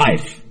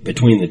 Life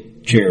between the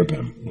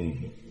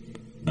cherubim.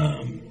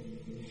 Mm-hmm.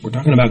 We're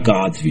talking about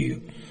God's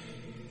view.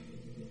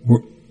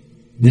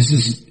 This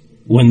is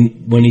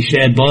when he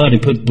shed blood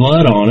and put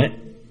blood on it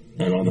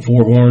and on the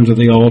four horns of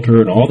the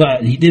altar and all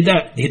that. He did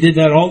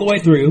that all the way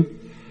through.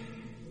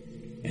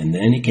 And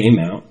then he came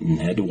out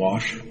and had to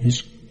wash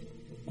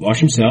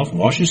himself,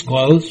 wash his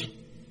clothes.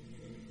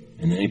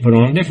 And then he put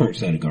on a different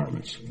set of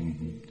garments.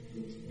 Mm-hmm.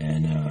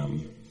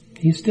 And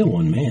he's still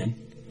one man.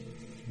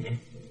 Yeah.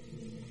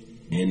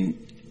 And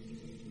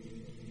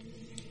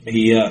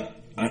he,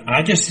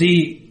 I just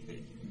see,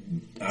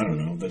 I don't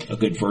know, a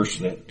good verse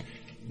that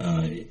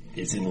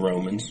is in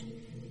Romans.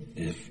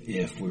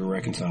 If we were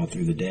reconciled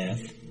through the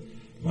death,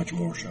 much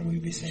more shall we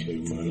be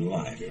saved through the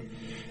life. Yeah.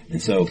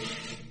 And so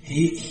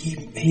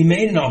he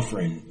made an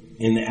offering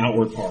in the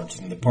outward parts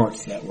and the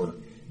parts that were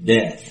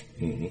death.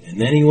 Mm-hmm. And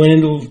then he went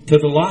into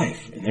the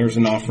life, and there's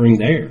an offering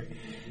there.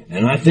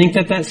 And I think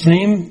that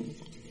same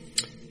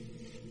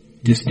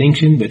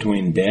distinction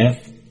between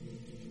death,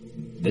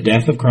 the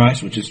death of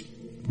Christ, which is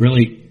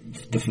really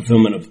the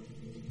fulfillment of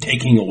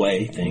taking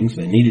away things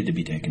that needed to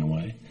be taken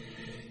away,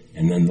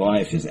 and then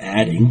life is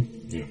adding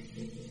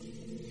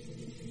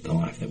the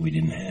life that we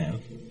didn't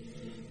have.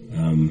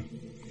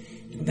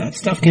 That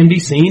stuff can be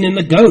seen in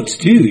the goats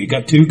too. You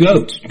got two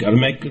goats. You got to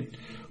make it.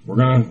 We're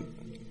gonna.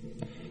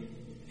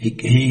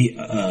 He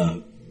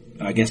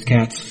I guess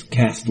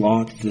cast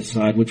lots to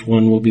decide which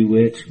one will be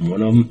which.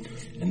 One of them,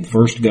 and the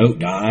first goat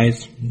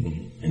dies,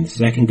 mm-hmm. and the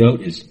second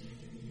goat is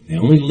the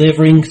only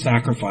living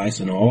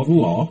sacrifice in all of the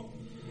law.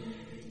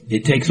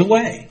 It takes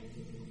away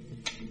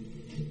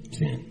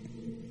sin.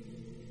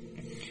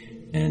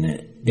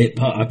 And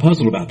I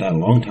puzzled about that a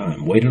long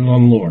time. Waited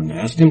on the Lord and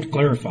asked him to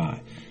clarify,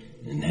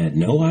 and had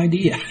no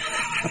idea.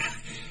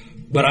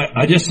 But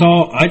I just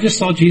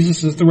saw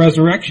Jesus as the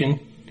resurrection.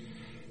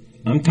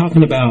 I'm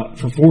talking about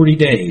for 40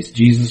 days,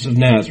 Jesus of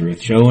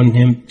Nazareth showing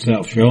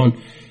himself,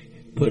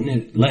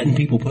 letting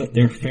people put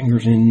their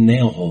fingers in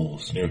nail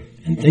holes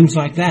and things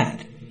like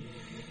that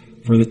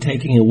for the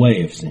taking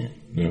away of sin.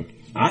 Yeah.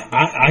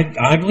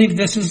 I believe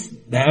that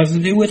has to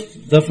do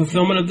with the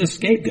fulfillment of the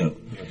scapegoat.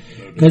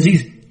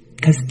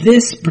 Because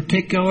this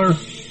particular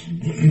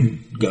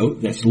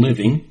goat that's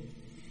living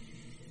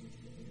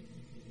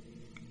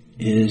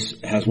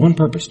has one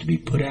purpose: to be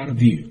put out of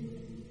view.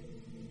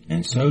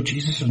 And so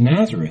Jesus of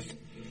Nazareth,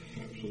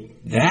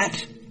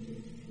 that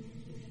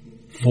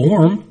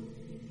form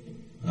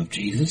of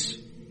Jesus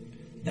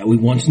that we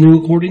once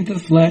knew according to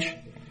the flesh,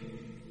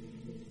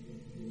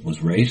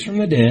 was raised from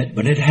the dead,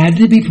 but it had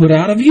to be put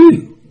out of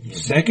view.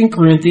 2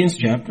 Corinthians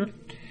chapter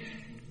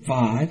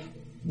 5,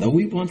 though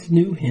we once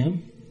knew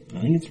him,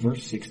 I think it's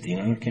verse 16,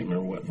 I can't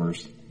remember what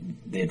verse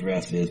the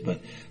address is,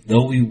 but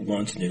though we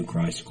once knew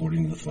Christ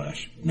according to the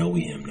flesh, know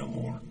we him no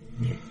more.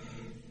 Yeah.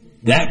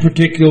 That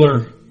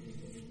particular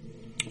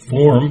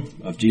form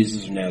of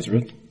Jesus of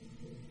Nazareth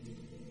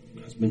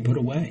has been put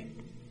away.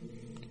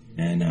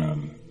 And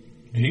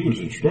he was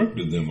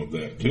instructed them of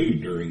that too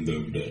during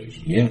those days.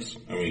 Yes.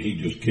 I mean, he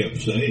just kept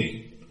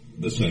saying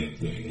the same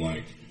thing,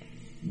 like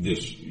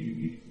this,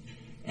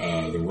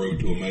 the road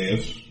to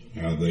Emmaus,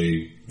 how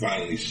they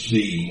finally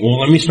see. Well,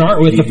 let me start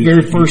with the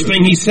very first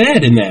thing he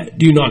said in that: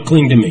 "Do not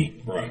cling to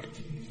me." Right.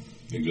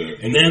 Exactly.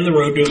 And then the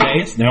road to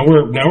Emmaus. Now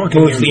we're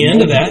towards the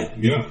end of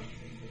that. Yeah.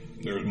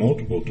 There's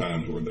multiple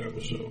times where that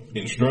was so.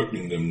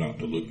 Instructing them not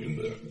to look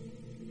into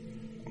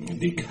that.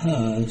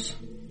 Because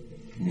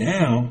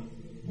now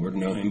we're to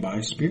know him by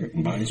his Spirit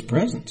and by his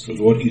presence.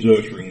 Because what he's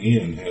ushering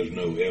in has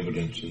no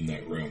evidence in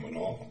that realm at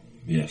all.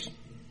 Yes.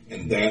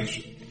 And that's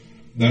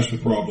the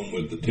problem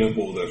with the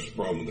temple, that's the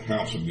problem with the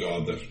house of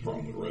God, that's the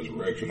problem with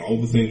resurrection.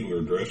 All the things we're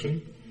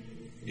addressing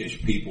is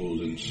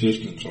people's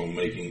insistence on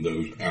making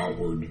those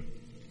outward,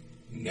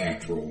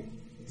 natural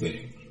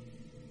things.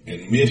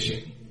 And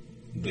missing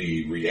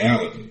the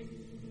reality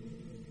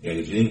that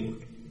is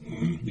inward.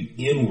 Mm-hmm. The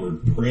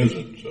inward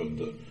presence of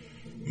the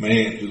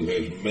man who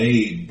has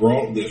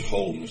brought this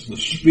wholeness, the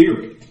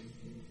Spirit.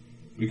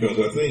 Because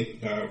I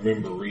think I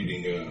remember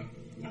reading,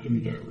 who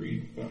did I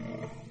read?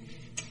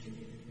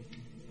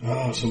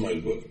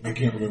 Somebody's book. I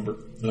can't remember.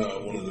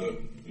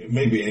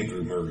 Maybe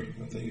Andrew Murray,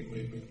 I think it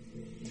may be.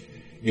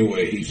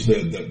 Anyway, he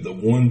said that the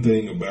one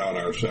thing about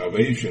our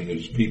salvation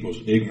is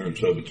people's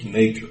ignorance of its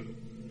nature.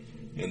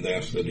 And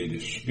that's that it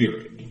is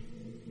spirit.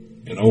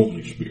 And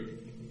only spirit.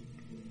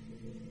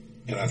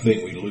 And I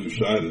think we lose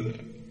sight of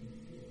that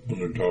when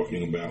we're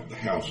talking about the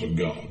house of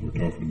God. We're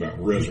talking about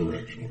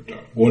resurrection. We're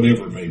talking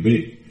whatever it may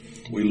be.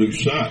 We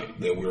lose sight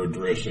that we're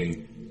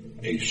addressing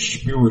a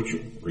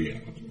spiritual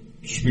reality.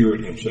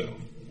 Spirit himself.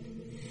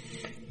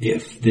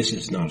 If this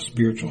is not a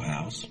spiritual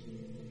house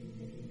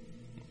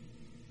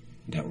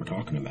that we're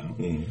talking about,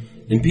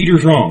 then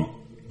Peter's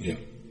wrong. Yeah.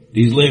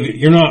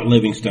 You're not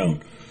living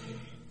stone.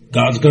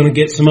 God's going to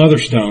get some other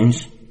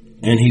stones,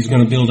 and he's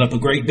going to build up a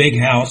great big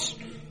house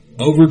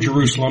over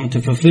Jerusalem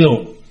to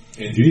fulfill.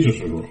 And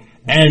Jesus was wrong.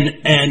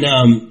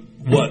 And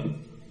what,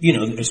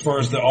 as far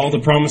as all the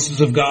promises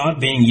of God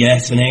being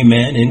yes and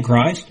amen in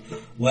Christ,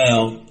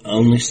 well,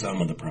 only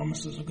some of the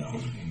promises of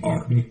God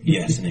are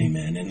yes and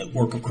amen. And the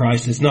work of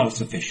Christ is not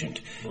sufficient.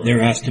 Right.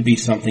 There has to be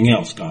something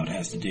else God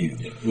has to do.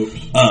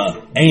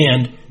 Yeah.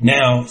 And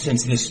now,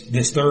 since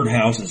this third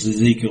house is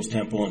Ezekiel's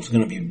temple, and it's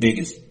going to be big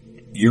as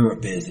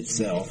Europe is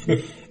itself,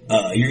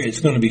 it's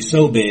going to be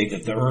so big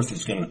that the earth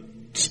is going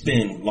to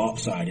spin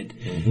lopsided.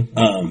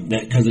 Mm-hmm.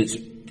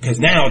 Because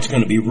now it's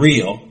going to be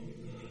real.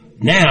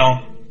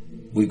 Now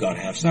we've got to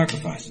have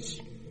sacrifices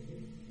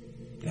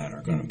that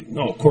are going to be.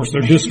 No, of course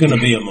they're just going to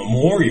be a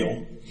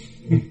memorial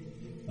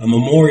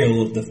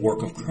of the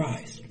work of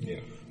Christ.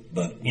 Yeah.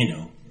 But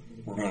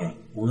we're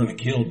going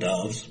to kill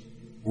doves.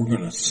 We're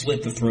going to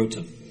slit the throats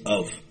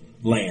of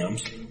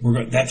lambs.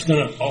 God's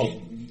going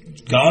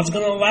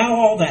to allow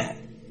all that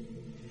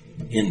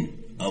in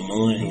a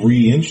millennium.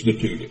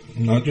 Reinstitute it,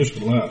 not just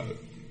allow it.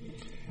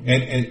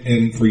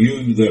 And for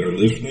you that are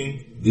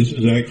listening, this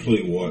is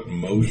actually what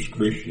most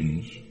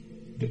Christians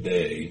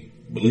today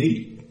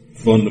believe.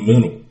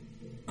 Fundamental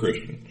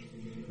Christians.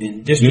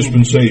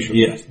 Dispensational.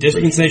 Yes,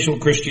 dispensational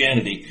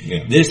Christianity.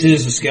 Yeah. This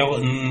is a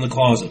skeleton in the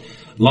closet.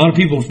 A lot of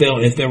people,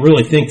 if they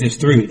really think this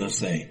through, they'll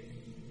say,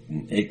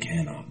 it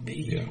cannot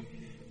be. Yeah.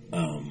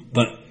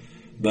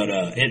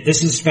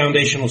 This is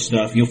foundational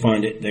stuff. You'll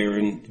find it there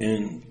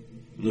in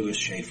Lewis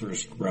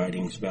Schaeffer's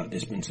writings about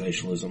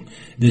dispensationalism.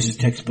 This is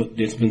textbook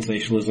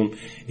dispensationalism.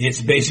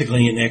 It's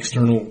basically an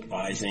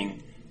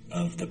externalizing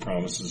of the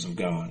promises of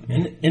God.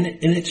 And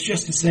it's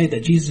just to say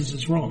that Jesus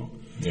is wrong.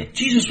 Yeah.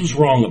 Jesus was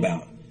wrong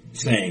about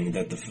saying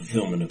that the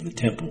fulfillment of the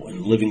temple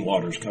and living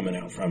waters coming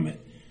out from it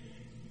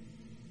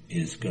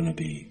is going to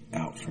be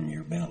out from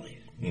your belly,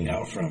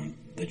 out from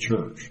the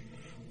church.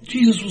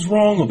 Jesus was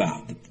wrong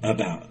about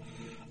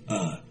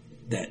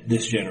that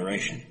this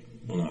generation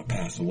will not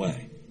pass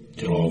away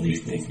till all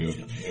these things.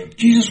 Yeah.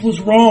 Jesus was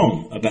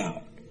wrong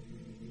about,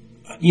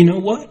 you know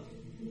what?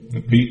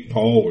 And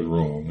Paul was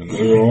wrong, and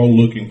they were all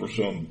looking for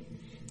some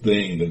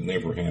thing that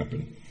never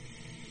happened.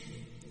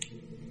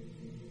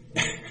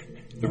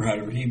 The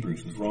writer of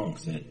Hebrews was wrong,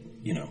 said,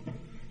 you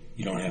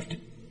don't have to,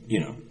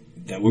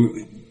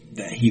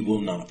 that he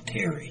will not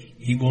tarry.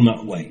 He will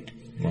not wait.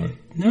 Right.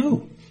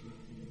 No.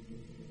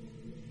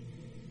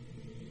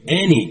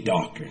 Any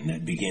doctrine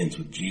that begins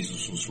with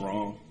Jesus was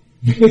wrong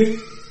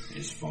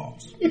is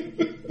false.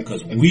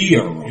 Because we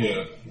are wrong.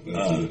 Yeah,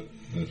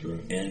 that's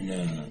right.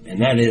 And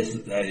that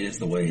is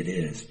the way it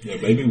is. Yeah,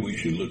 maybe we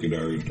should look at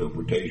our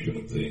interpretation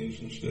of things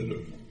instead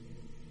of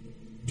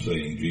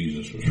saying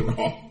Jesus was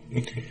wrong.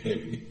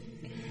 Maybe.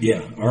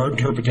 Yeah, our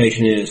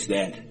interpretation is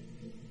that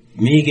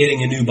me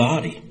getting a new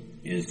body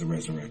is the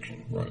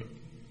resurrection. Right.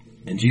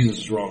 And Jesus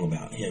is wrong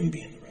about him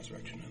being the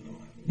resurrection and the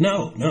life.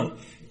 No.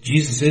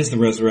 Jesus is the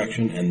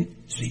resurrection, and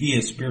he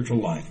is spiritual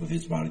life of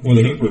his body. Well,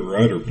 the Hebrew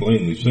writer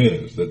plainly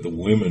says that the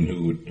women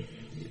who would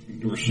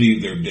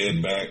receive their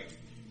dead back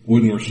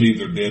wouldn't receive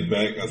their dead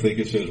back. I think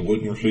it says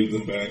wouldn't receive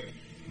them back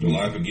to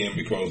life again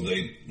because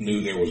they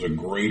knew there was a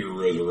greater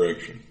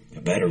resurrection.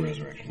 A better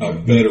resurrection. A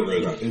better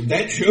resurrection.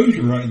 That shows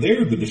you right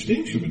there the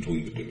distinction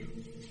between the two.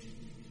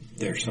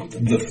 There's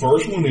something. The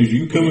first one is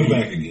you coming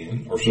back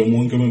again, or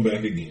someone coming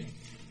back again.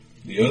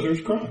 The other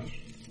is Christ.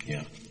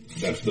 Yeah.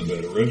 That's the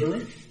better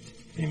resurrection.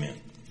 Amen.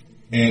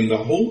 And the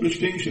whole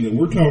distinction that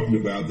we're talking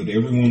about that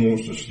everyone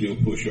wants to still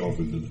push off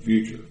into the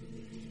future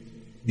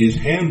is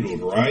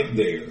handled right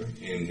there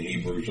in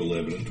Hebrews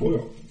 11 and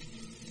 12.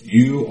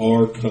 You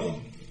are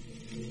come.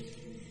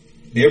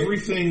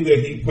 Everything that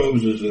he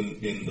poses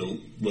in the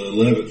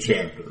 11th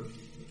chapter,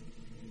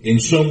 in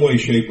some way,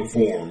 shape, or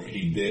form,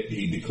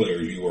 he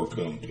declares you are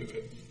come to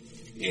it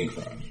in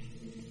Christ.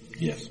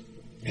 Yes.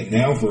 And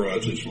now for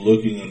us, it's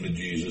looking unto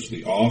Jesus,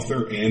 the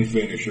author and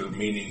finisher,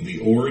 meaning the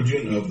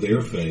origin of their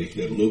faith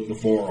that looked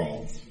afar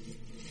off,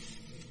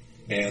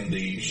 and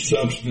the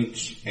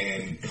substance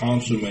and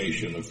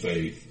consummation of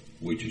faith,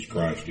 which is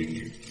Christ in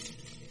you.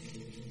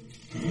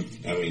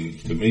 I mean,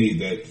 to me,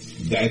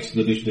 that's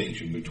the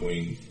distinction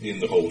between, in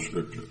the whole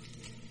Scripture,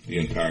 the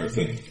entire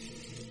thing.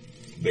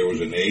 There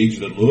was an age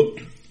that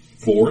looked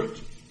for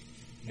it,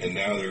 and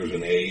now there's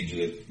an age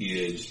that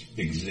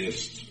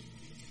exists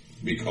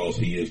because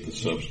he is the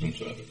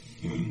substance of it.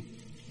 Mm-hmm.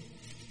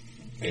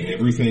 And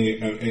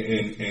everything,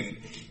 and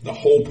the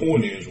whole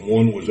point is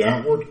one was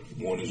outward,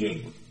 one is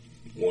inward.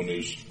 One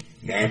is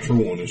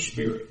natural, one is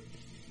spirit.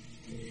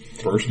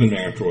 First the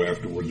natural,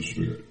 afterward the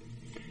spirit.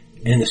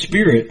 And the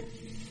spirit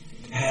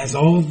has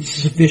all the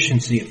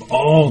sufficiency of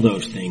all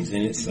those things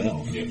in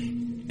itself. Yes.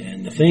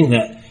 And the thing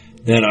that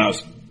I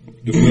was...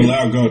 If we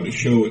allow God to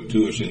show it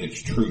to us in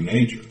its true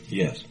nature.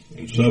 Yes.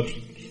 And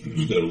substance,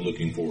 instead of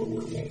looking for it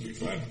where it won't be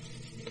found.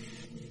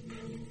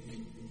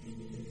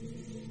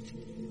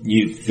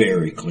 You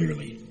very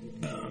clearly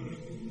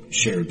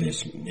shared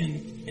this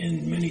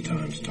in many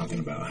times, talking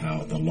about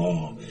how the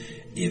law,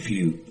 if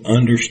you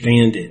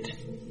understand it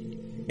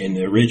in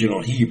the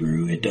original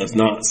Hebrew, it does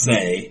not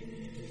say,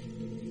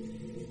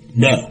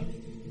 no,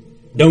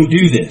 don't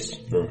do this.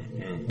 Right.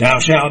 Yeah. Thou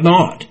shalt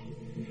not.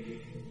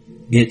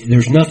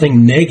 There's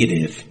nothing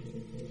negative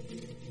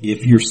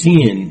if you're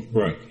seeing.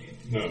 Right.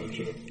 No, it's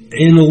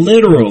in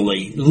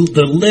literally,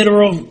 the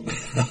literal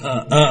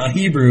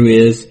Hebrew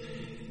is,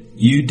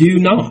 you do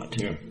not.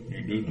 Yeah,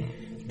 you do not.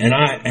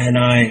 And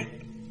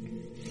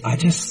I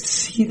just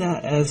see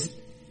that as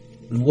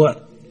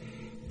what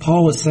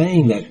Paul is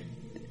saying, that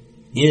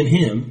in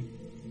him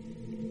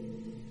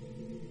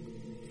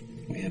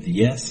we have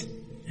yes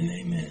and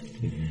amen.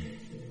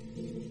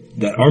 Mm-hmm.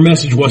 That our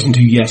message wasn't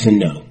to yes and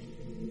no.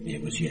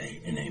 It was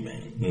yea and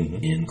amen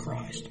in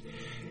Christ.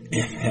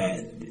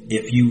 And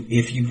if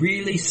you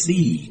really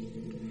see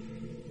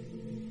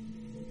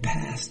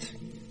past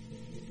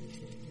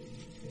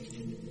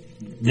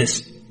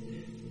this,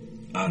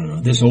 I don't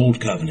know, this old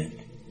covenant,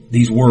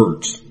 these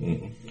words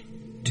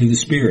to the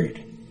Spirit,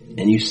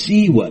 and you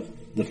see what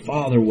the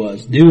Father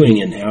was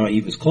doing and how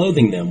he was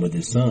clothing them with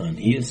his Son,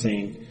 he is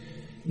saying,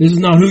 this is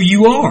not who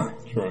you are.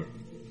 That's right.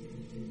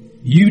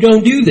 You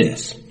don't do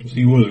this. Because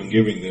he wasn't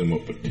giving them a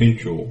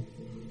potential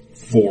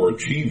for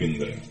achieving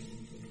that,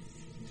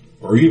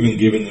 or even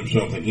giving them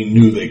something he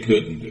knew they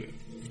couldn't do.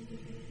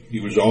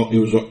 It was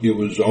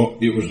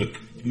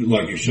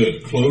like you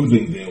said,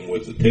 clothing them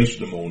with the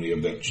testimony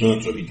of that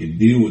Son so he could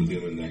deal with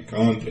them in that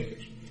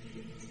context.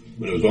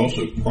 But it was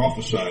also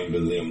prophesying to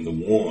them the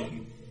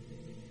one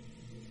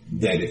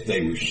that if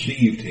they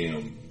received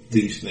him,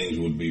 these things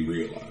would be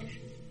realized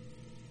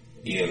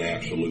in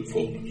absolute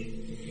fullness.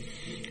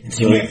 And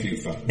so, Matthew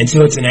 5. And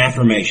so it's an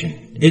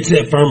affirmation. It's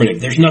an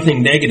affirmative. There's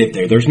nothing negative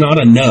there. There's not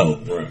a no.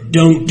 Right.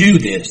 Don't do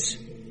this.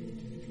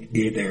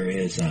 There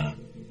is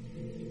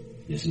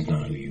this is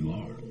not who you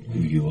are. Who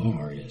you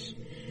are is,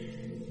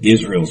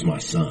 Israel's my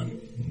son.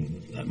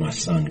 Let my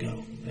son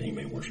go, that he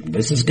may worship.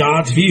 This is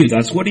God's view.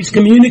 That's what he's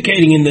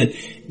communicating in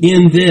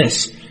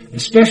this.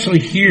 Especially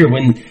here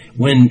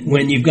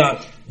when you've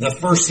got the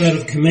first set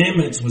of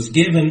commandments was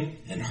given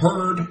and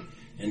heard,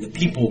 and the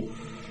people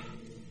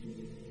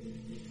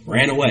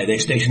ran away. They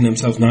stationed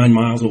themselves 9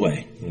 miles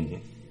away. Mm-hmm.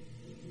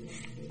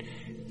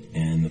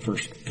 And the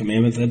first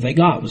commandment that they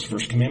got was the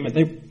first commandment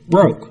they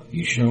broke.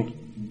 You show,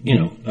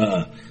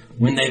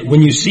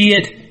 when you see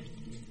it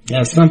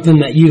as something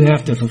that you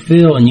have to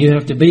fulfill and you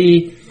have to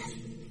be,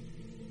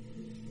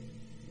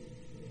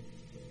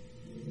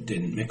 they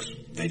didn't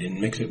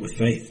mix it with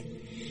faith.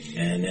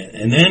 And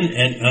in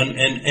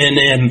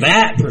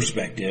that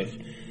perspective,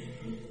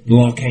 the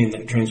law came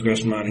that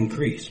transgression might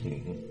increase.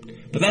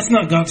 Mm-hmm. But that's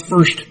not God's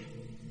first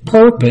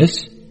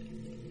purpose.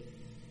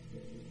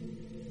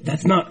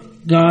 That's not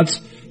God's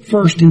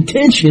first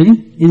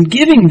intention in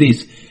giving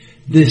this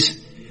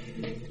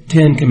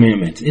 10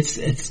 commandments.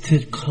 It's to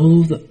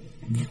clothe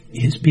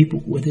his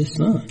people with his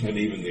Son. And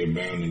even the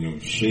abounding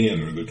of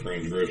sin or the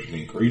transgression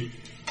increase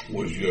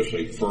was just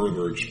a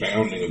further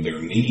expounding of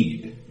their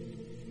need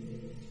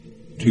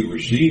to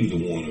receive the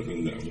one of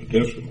whom that was a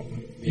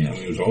testimony. Yes. I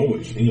mean, it was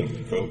always him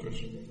in focus.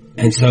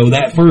 And so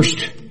that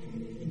first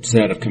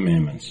set of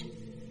commandments,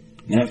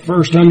 that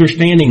first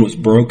understanding was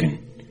broken.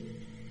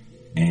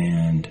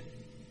 And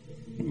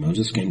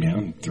Moses came down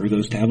and threw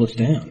those tablets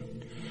down.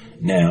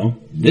 Now,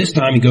 this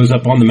time he goes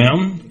up on the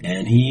mountain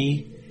and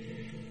he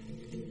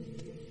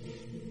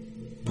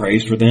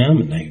prays for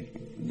them,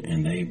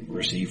 and they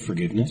receive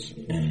forgiveness,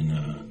 and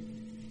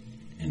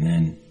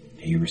then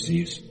he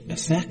receives a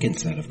second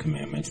set of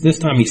commandments. This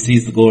time he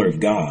sees the glory of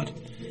God,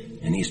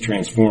 and he's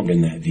transformed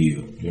in that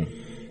view. Yeah.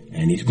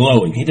 And he's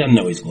glowing. He doesn't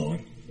know he's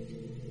glowing.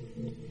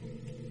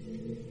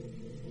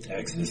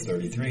 Exodus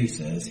 33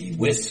 says, he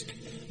wist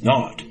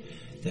not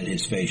that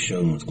his face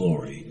shone with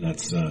glory.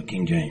 That's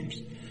King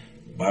James.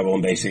 Bible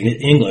in Basic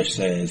English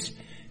says,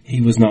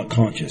 he was not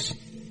conscious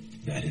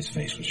that his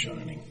face was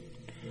shining.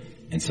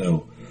 And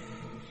so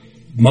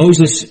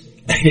Moses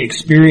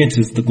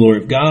experiences the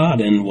glory of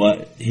God, and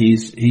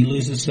he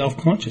loses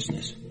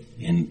self-consciousness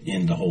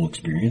in the whole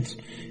experience.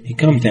 He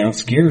comes down,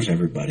 scares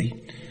everybody.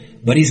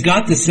 But he's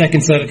got the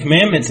second set of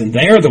commandments, and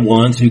they're the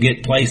ones who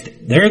get placed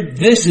there.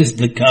 This is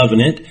the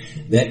covenant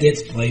that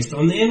gets placed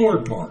on the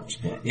inward parts.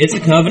 It's a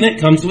covenant,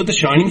 comes with a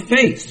shining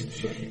face.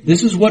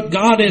 This is what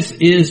God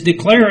is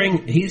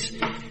declaring.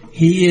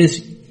 He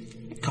is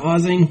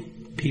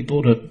causing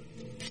people to,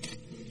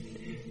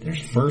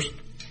 there's a first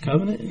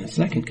covenant and a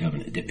second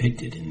covenant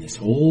depicted in this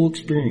whole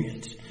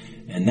experience.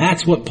 And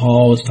that's what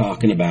Paul is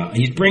talking about.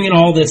 He's bringing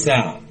all this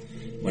out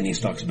when he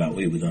talks about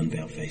we with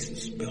unveiled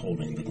faces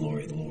beholding the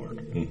glory of the Lord,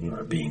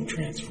 are being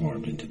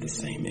transformed into the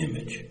same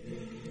image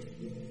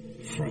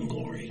from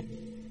glory,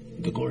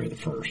 the glory of the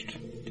first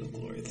to the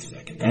glory of the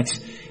second.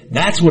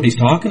 That's what he's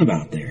talking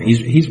about there.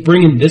 He's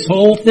bringing this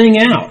whole thing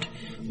out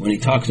when he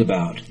talks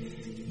about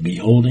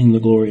beholding the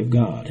glory of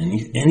God. And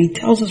he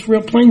tells us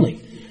real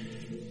plainly,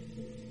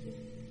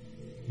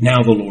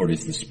 now the Lord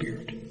is the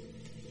Spirit.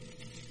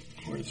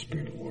 Where the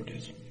Spirit of the Lord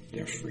is,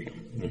 there's freedom.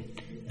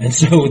 And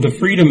so the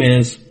freedom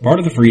is, part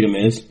of the freedom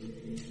is,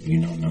 you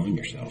not knowing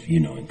yourself, you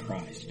knowing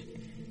Christ.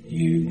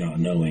 You not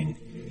knowing,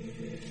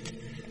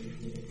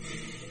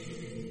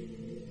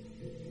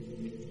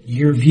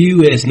 your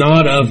view is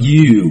not of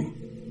you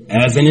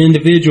as an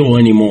individual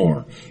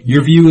anymore.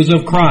 Your view is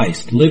of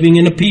Christ, living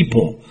in a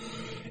people.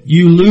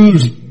 You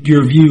lose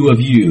your view of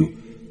you.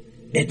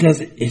 It's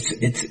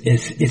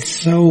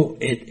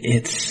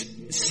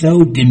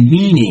so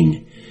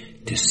demeaning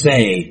to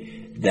say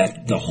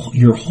that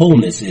your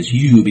wholeness is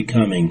you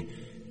becoming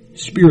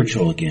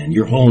spiritual again.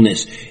 Your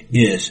wholeness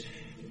is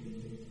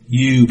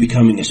you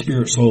becoming a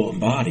spirit, soul, and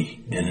body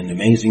and an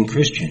amazing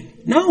Christian.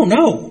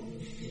 No.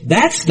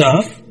 That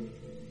stuff,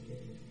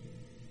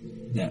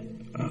 that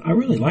I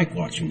really like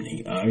watching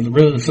the. I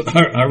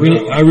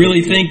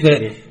really think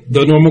that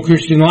the normal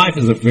Christian life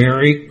is a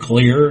very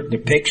clear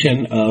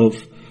depiction of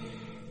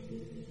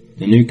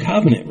the new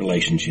covenant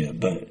relationship.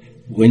 But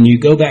when you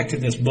go back to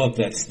this book,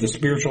 that's The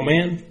Spiritual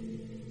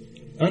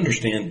Man,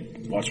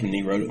 understand Watchman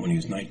Nee wrote it when he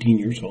was 19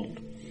 years old.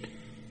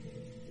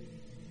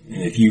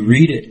 And if you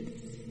read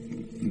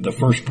it, the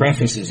first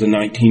preface is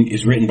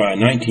written by a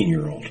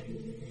 19-year-old.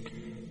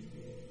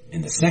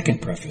 And the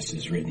second preface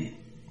is written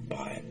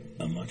by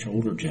a much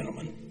older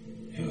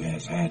gentleman who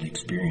has had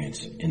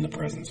experience in the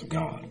presence of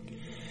God.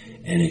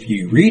 And if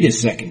you read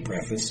his second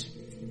preface,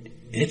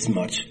 it's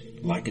much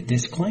like a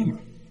disclaimer.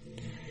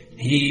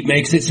 He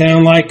makes it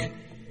sound like,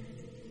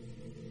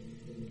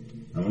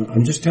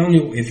 I'm just telling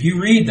you, if you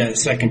read that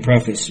second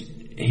preface,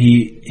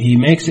 he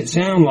makes it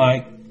sound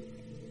like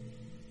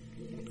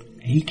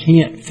he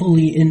can't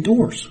fully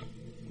endorse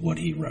what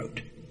he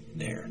wrote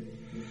there.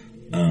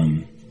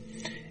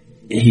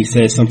 He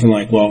says something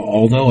like, well,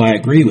 although I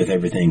agree with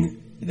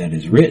everything that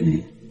is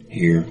written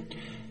here,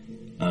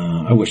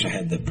 I wish I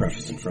had the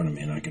preface in front of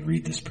me and I could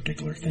read this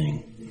particular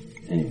thing.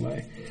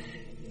 Anyway,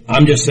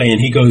 I'm just saying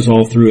he goes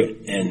all through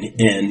it,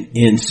 and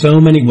in so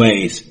many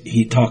ways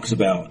he talks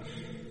about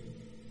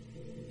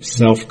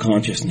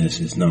self-consciousness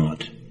is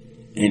not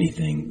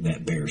anything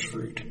that bears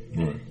fruit.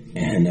 Right.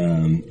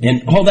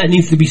 And all that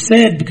needs to be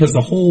said because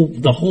the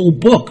whole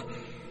book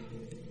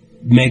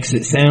makes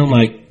it sound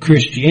like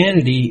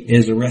Christianity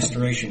is a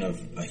restoration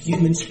of a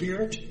human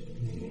spirit,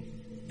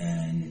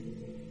 and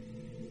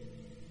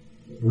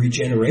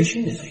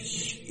regeneration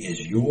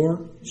is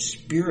your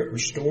spirit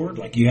restored.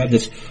 Like you had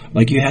this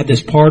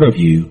part of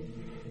you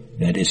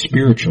that is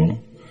spiritual.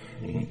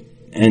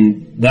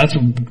 And that's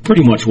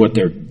pretty much what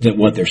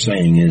they're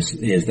saying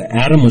is that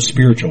Adam was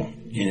spiritual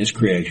in his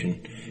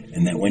creation,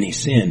 and that when he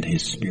sinned,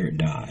 his spirit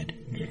died.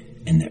 Yeah.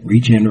 And that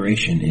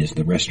regeneration is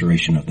the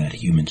restoration of that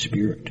human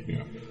spirit.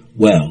 Yeah.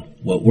 Well,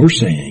 what we're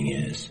saying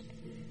is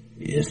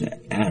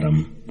that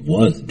Adam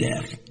was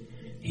death.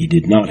 He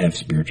did not have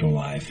spiritual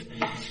life,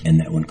 and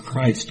that when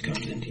Christ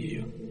comes into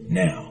you,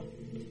 now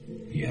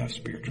you have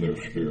spiritual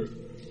life. Spirit.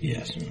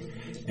 Yes. Yeah.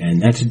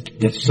 And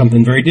that's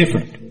something very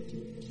different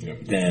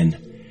than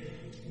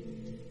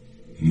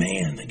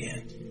man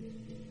again.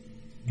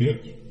 Yes.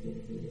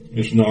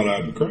 It's not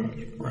I but Christ.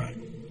 Right.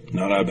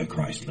 Not I but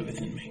Christ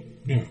liveth in me.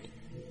 Yeah.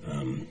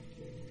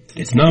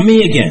 It's not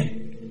me again.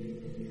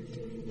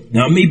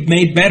 Not me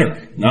made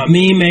better. Not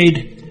me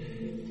made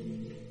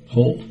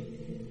whole.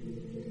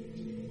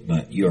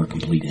 But you are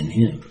complete in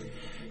Him.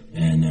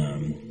 And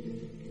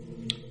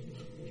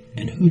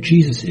who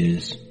Jesus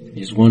is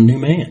one new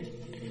man.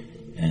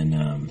 And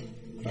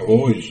I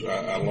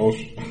lost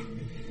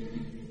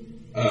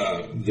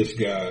this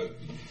guy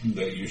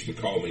that used to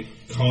call me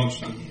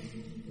Constant.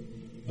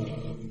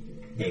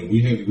 And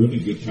we had really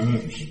good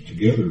times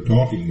together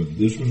talking, but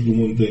this was the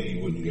one thing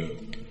he wouldn't go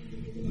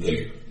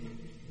there.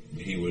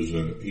 He was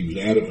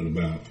adamant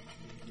about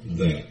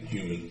that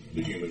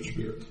the human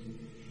spirit,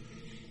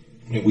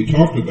 and we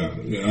talked about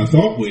it. And I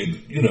thought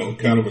we'd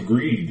kind of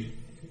agreed,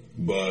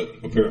 but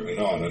apparently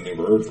not. I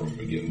never heard from him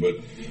again.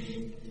 But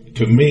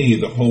to me,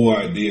 the whole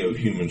idea of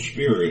human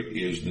spirit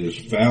is this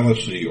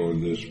fallacy, or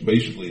this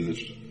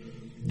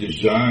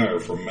desire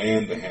for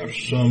man to have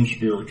some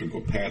spiritual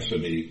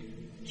capacity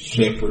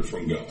separate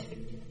from God.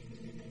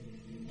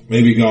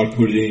 Maybe God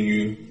put it in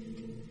you,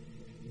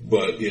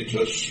 but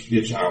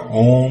it's our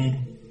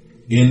own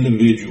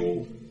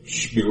individual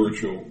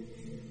spiritual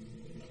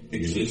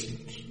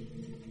existence.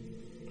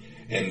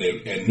 And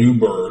new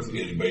birth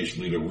is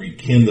basically the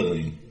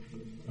rekindling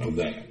of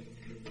that.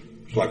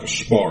 It's like a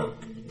spark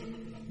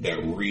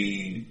that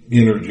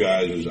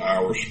re-energizes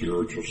our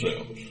spiritual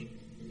selves.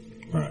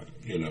 right.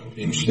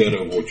 Instead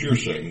of what you're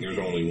saying, there's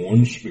only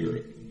one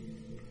spirit.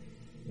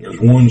 There's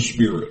one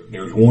spirit.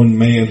 There's one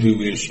man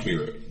who is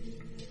spirit.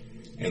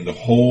 And the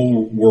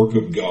whole work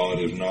of God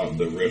is not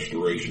the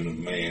restoration of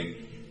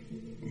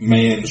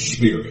man's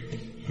spirit.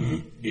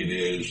 Mm-hmm. It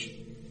is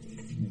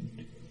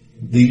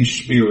the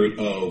spirit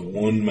of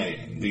one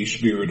man, the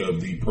spirit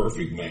of the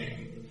perfect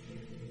man,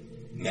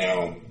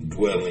 now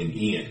dwelling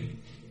in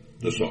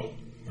the soul.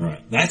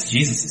 Right. That's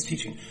Jesus'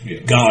 teaching. Yeah.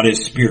 God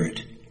is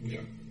spirit.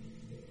 Yeah.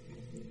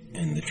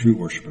 And the true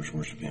worshipers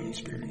worship Him in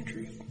spirit and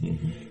truth.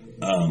 Mm-hmm.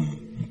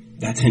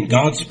 That's in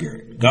God's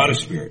spirit. God is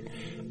spirit.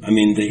 I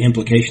mean, the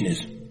implication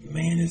is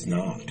man is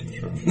not.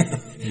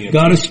 Right. Yeah.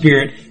 God is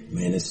spirit,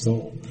 man is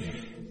soul. Yeah.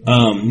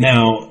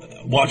 Now,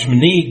 Watchman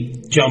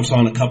Nee jumps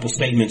on a couple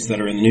statements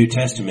that are in the New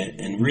Testament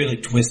and really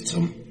twists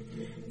them.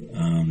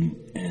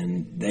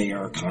 And they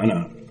are kind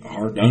of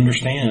hard to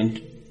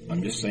understand.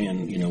 I'm just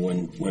saying,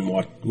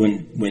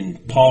 when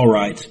Paul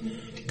writes,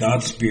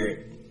 God's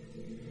spirit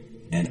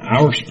and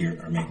our spirit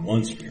are made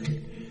one spirit,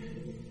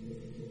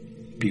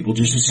 people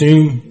just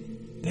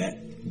assume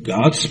that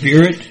God's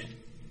spirit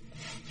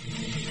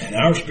and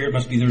our spirit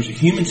must be, there's a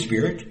human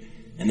spirit,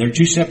 and they're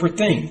two separate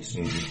things.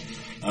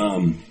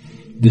 Mm-hmm.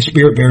 The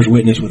Spirit bears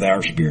witness with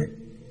our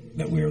spirit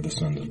that we are the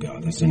sons of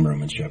God. That's in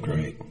Romans chapter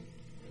 8.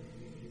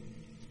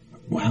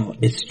 Well,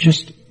 it's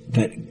just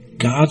that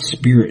God's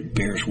Spirit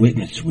bears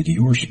witness with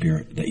your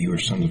spirit that you are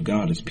sons of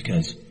God. It's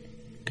because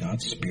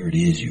God's Spirit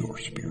is your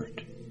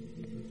spirit.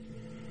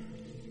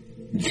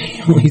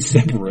 The only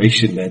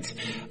separation that's,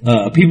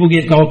 people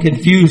get all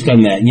confused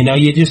on that.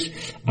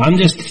 I'm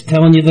just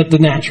telling you that the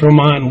natural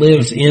mind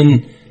lives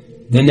in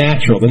the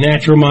natural. The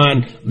natural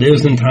mind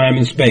lives in time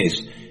and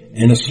space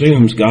and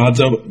assumes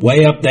God's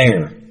way up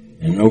there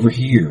and over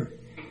here.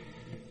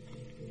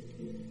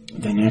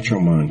 The natural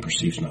mind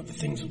perceives not the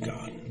things of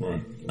God.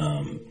 Right.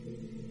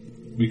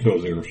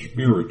 Because they are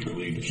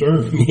spiritually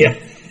discerned. Yeah.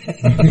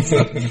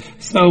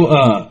 So,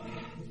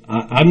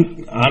 I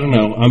don't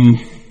know.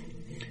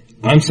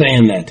 I'm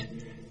saying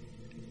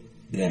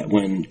that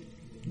when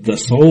the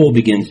soul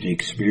begins to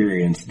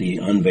experience the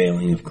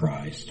unveiling of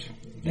Christ,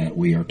 that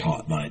we are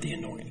taught by the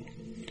anointing.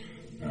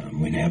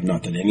 We have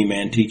not that any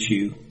man teach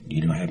you.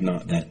 You don't have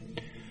not that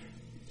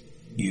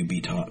you be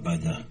taught by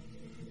the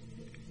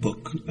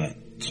book that's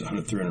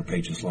 300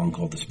 pages long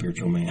called The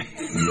Spiritual Man.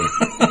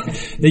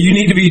 That you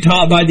need to be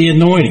taught by the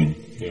anointing.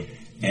 Yeah.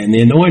 And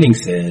the anointing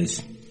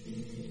says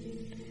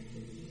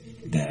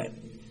that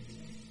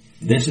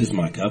this is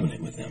my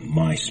covenant with them,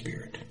 my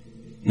spirit.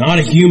 Not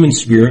a human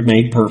spirit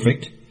made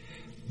perfect.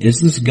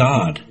 This is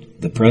God,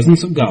 the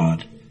presence of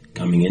God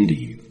coming into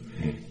you.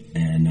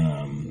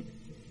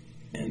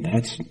 And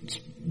that's,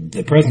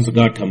 the presence of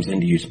God comes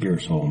into you,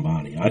 spirit, soul, and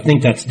body. I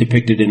think that's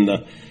depicted in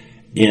the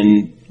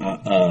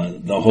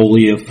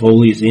Holy of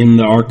Holies, in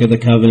the Ark of the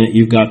Covenant.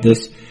 You've got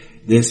this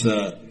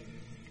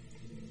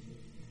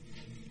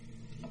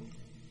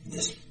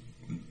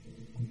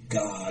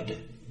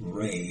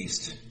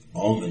God-raised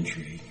almond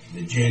tree,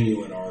 the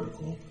genuine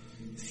article,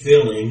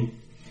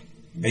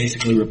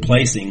 basically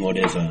replacing what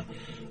is a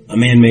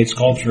man-made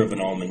sculpture of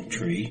an almond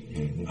tree.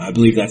 Mm-hmm. I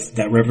believe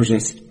that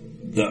represents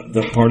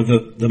the part of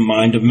the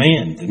mind of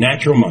man, the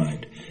natural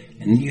mind.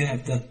 And you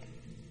have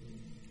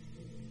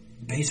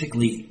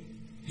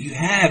you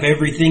have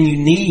everything you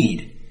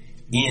need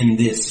in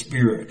this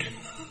spirit,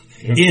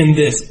 in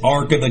this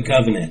Ark of the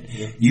Covenant.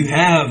 Yeah. You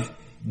have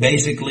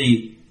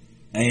basically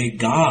a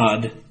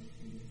God,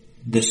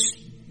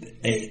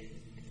 a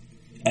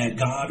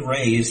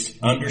God-raised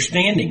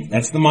understanding.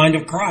 That's the mind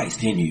of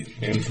Christ in you.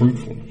 And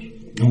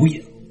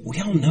fruitfulness. We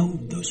all know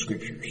those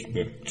scriptures.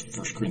 Yeah.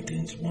 1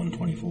 Corinthians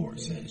 1:24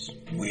 says,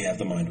 we have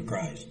the mind of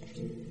Christ.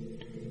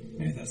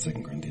 Maybe that's 2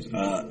 Corinthians.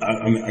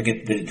 I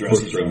get the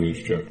addresses 1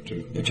 Corinthians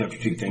chapter 2. Chapter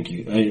 2, thank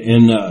you.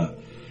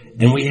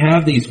 And we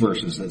have these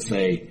verses that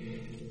say,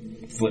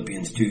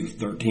 Philippians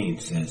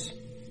 2:13 says,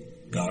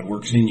 God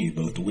works in you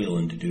both the will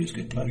and to do his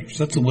good pleasure.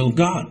 So that's the will of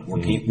God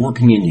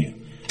working in you.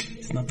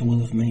 It's not the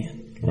will of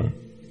man. Right.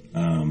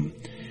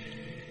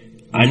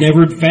 I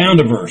never found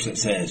a verse that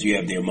says you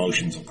have the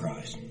emotions of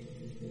Christ.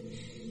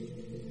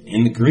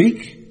 In the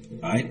Greek,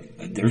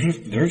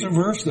 there's a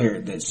verse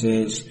there that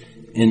says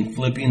in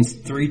Philippians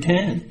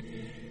 3:10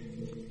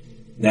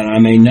 that I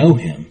may know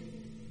him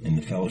in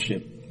the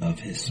fellowship of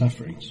his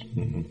sufferings,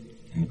 in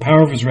the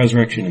power of his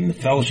resurrection, in the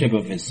fellowship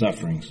of his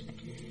sufferings.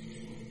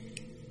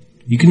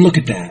 You can look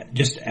at that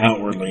just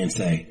outwardly and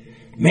say,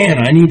 man,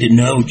 I need to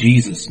know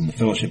Jesus in the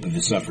fellowship of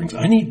his sufferings.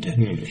 I need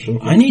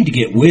to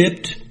get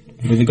whipped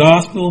for the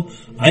gospel.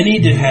 I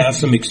need to have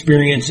some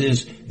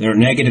experiences that are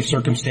negative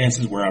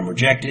circumstances where I'm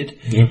rejected.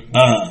 Yeah.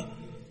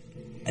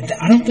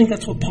 I don't think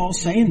that's what Paul's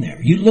saying there.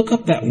 You look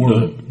up that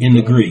word in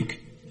the Greek,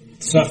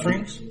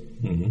 sufferings,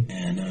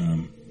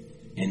 and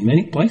in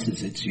many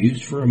places it's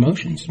used for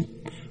emotions.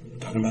 I'm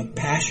talking about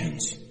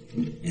passions.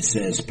 It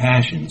says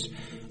passions.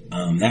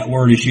 That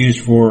word is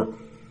used for,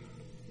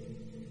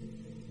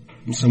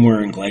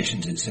 somewhere in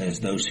Galatians it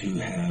says those who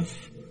have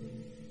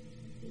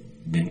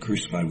been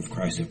crucified with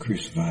Christ have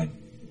crucified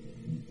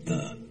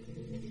the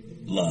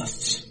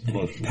lusts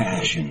and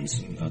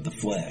passions of the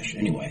flesh.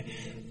 Anyway,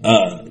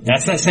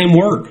 that's that same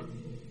word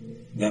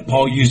that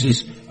Paul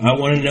uses. I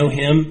want to know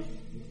him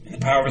in the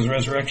power of his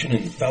resurrection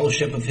and the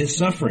fellowship of his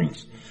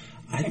sufferings.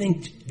 I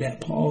think that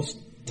Paul's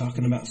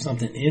talking about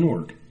something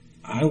inward.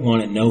 I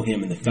want to know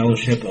him in the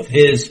fellowship of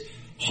his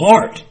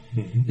heart.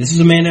 This is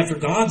a man after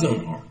God's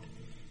own heart.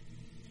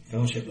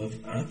 Fellowship of,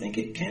 I think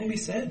it can be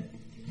said,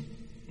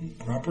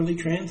 properly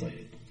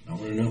translated. I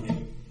want to know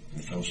him in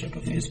the fellowship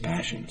of his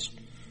passions.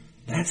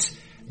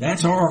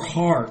 That's our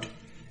heart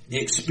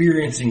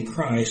experiencing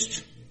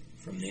Christ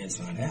from the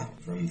inside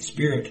out, from the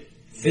Spirit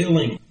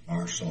filling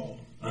our soul.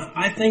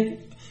 I think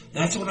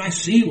that's what I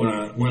see when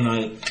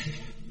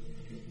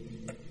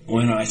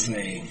I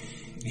say,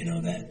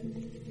 that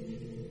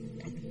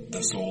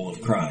the soul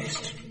of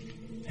Christ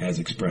has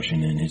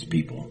expression in his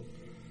people.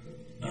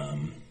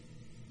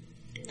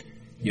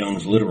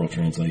 Young's literal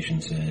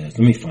translation says,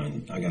 let me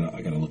find, I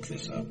gotta look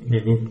this up.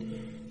 Yeah, go ahead.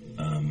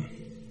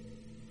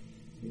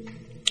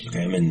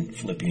 Okay, I'm in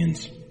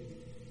Philippians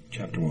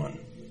chapter 1,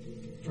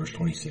 verse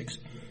 26.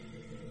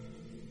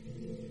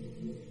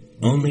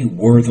 Only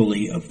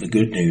worthily of the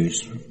good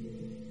news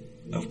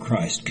of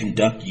Christ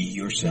conduct ye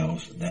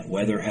yourselves, that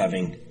whether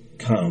having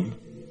come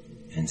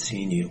and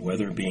seen you,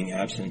 whether being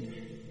absent,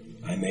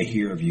 I may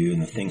hear of you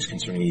and the things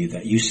concerning you,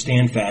 that you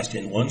stand fast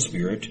in one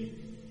spirit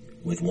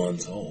with one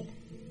soul,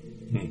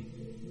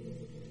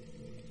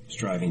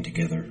 striving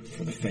together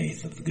for the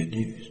faith of the good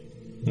news.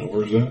 Now,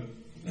 where's that?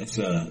 That's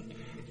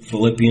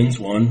Philippians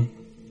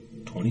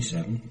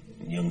 1:27,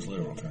 Young's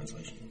literal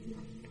translation.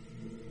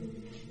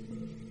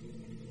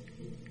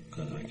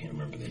 Because I can't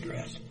remember the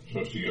address. So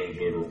it's the Young's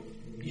literal.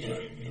 Yeah.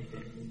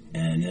 Okay.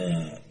 And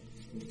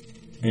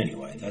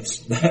anyway,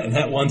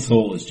 that one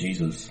soul is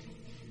Jesus,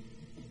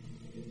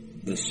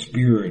 the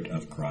Spirit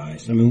of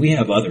Christ. I mean, we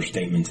have other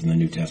statements in the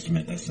New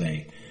Testament that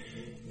say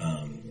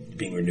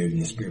being renewed in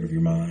the spirit of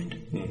your mind.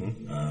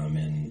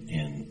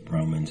 In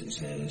Romans it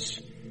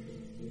says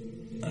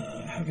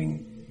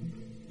having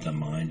the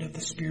mind of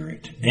the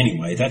Spirit.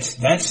 Anyway, that's.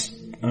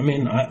 I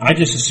mean, I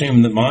just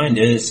assume that mind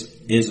is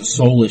a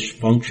soulish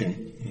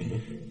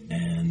function,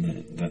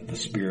 and that the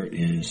Spirit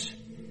is.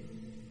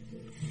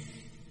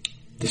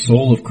 The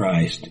soul of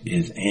Christ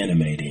is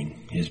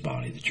animating his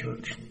body, the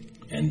church.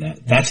 And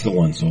that's the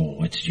one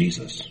soul. It's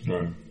Jesus.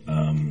 Right.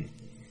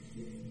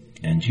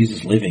 And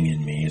Jesus living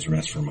in me is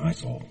rest for my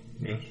soul.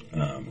 Yes.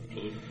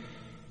 Absolutely.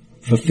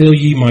 Fulfill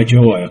ye my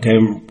joy. Okay,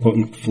 I'm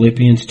quoting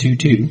Philippians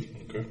 2:2.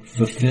 Okay.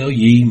 Fulfill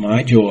ye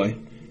my joy,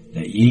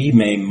 that ye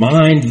may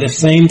mind the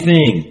same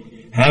thing,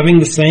 having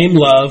the same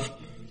love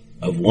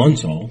of one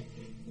soul,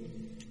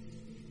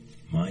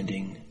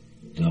 minding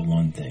the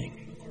one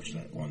thing. Of course,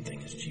 that one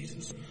thing is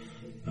Jesus.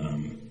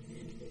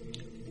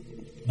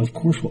 Of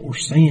course, what we're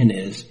saying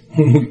is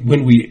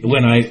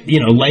when I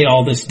lay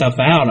all this stuff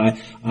out,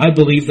 I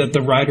believe that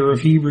the writer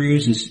of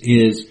Hebrews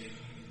is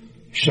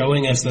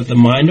showing us that the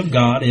mind of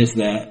God is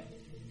that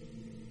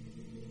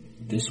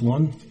this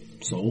one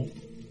soul,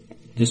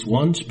 this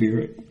one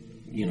spirit,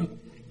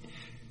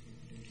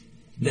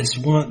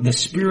 the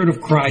Spirit of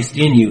Christ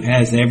in you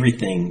has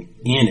everything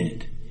in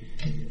it.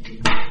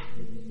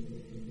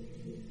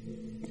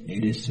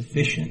 It is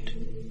sufficient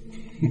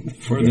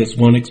for this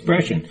one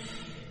expression.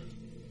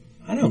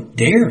 I don't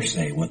dare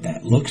say what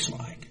that looks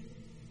like.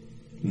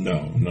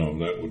 No,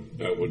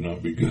 that would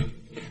not be good.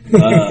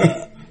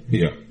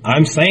 Yeah.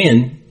 I'm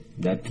saying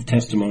that the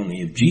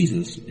testimony of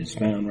Jesus is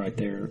found right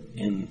there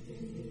in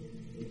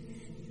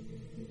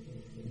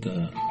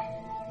the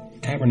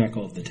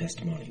tabernacle of the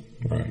testimony.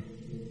 Right.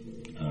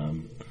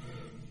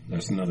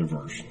 That's another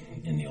verse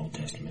in the Old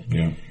Testament.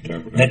 Yeah.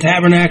 The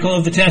tabernacle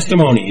of the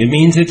testimony. It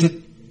means it's a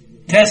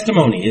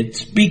testimony. It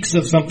speaks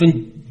of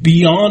something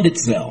beyond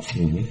itself.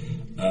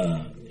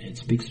 Mm-hmm. It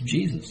speaks of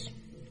Jesus.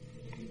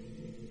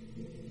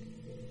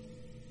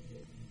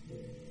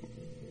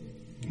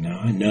 Now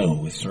I know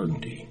with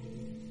certainty,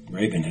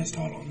 Rabon has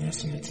taught on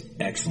this, and it's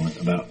excellent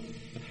about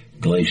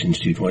Galatians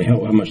 2:20.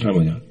 How much time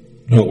we got?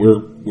 No,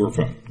 we're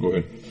fine. Go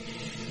ahead.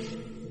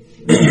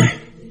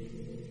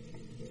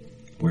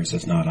 Where it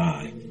says, not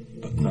I,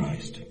 but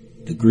Christ.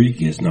 The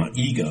Greek is not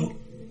ego,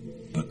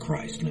 but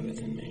Christ liveth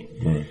in me.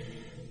 Right.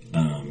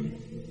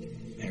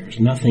 There's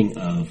nothing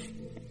of,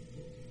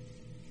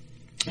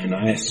 and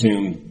I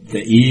assume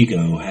the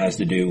ego has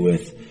to do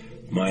with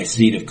my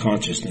seat of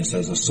consciousness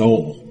as a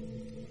soul.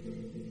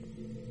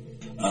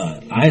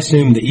 I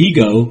assume the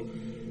ego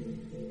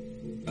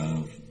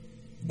of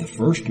the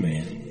first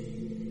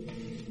man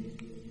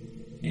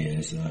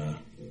is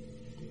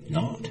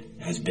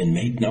has been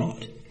made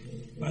naught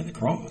by the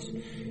cross,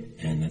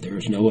 and that there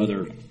is no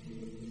other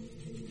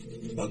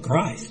but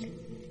Christ.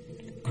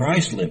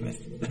 Christ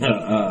liveth.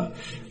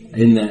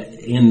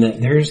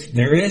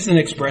 There is an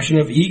expression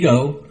of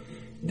ego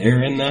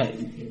there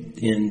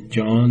in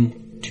John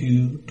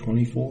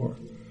 2:24.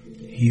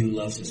 He who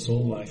loves his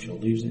soul life shall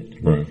lose it.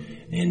 Right.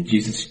 And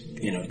Jesus,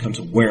 it comes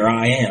to where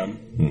I am,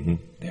 Mm-hmm.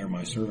 there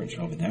my servant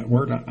shall be. That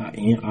word I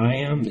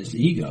am is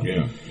ego.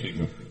 Yeah.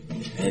 Ego.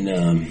 And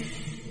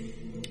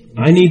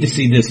I need to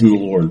see this in the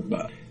Lord,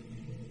 but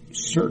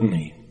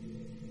certainly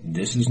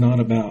this is not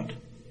about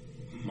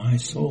my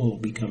soul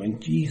becoming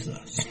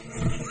Jesus.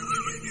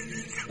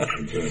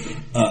 Exactly.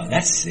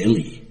 That's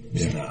silly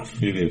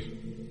stuff. It is.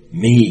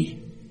 Me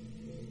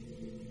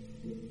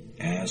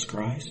as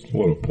Christ?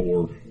 What a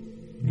poor.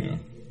 Yeah.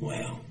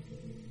 Well,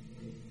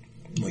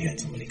 we had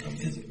somebody come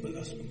visit with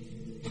us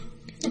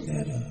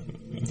that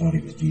thought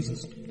he was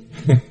Jesus.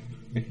 Yeah,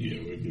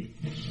 we do.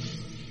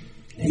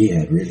 He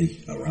had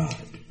really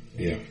arrived.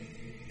 Yeah.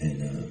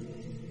 And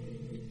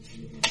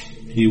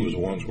He was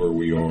once where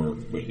we are,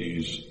 but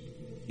he's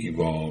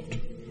evolved.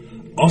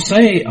 I'll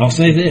say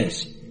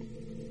this.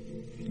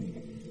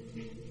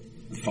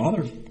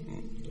 Father,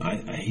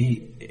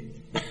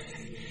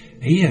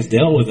 he has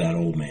dealt with that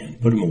old man,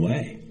 put him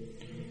away.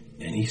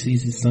 And he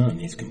sees his son.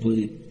 He's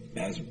completely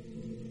has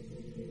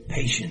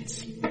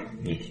patience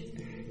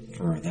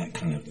for that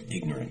kind of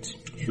ignorance.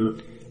 Sure.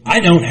 I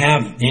don't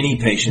have any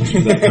patience for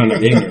that kind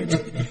of ignorance.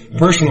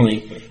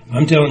 Personally,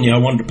 I'm telling you, I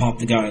wanted to pop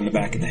the guy in the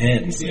back of the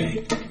head and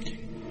say,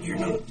 you're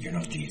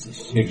not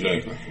Jesus.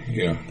 Exactly.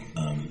 Yeah.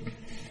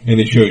 And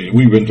it shows you,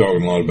 we've been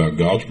talking a lot about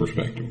God's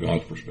perspective,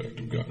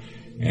 God.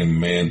 And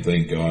man,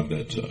 thank God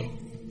that's so.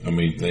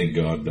 Thank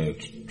God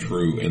that's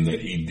true and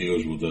that he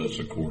deals with us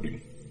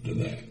according to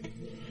that.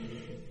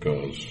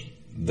 Because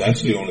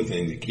that's the only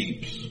thing that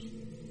keeps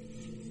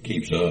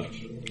us.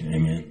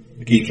 Amen.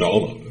 It keeps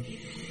all of us.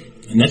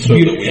 And that's so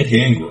that we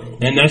can grow.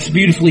 And that's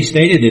beautifully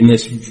stated in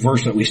this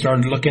verse that we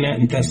started looking at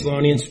in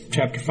Thessalonians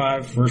chapter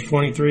 5, verse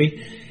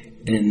 23.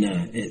 And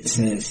it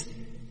says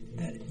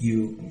that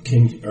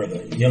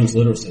the Young's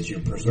Literal says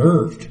you're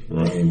preserved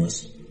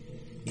blameless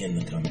in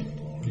the coming of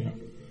the Lord. Yeah.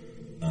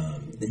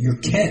 That you're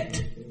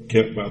kept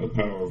By the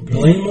power of God.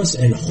 Blameless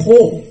and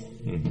whole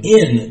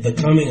in the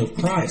coming of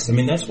Christ.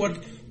 That's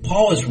what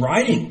Paul is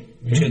writing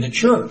to the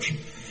church.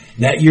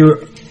 That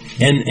you're,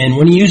 and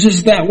when he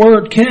uses that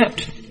word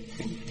kept,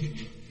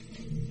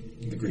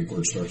 the Greek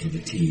word starts with a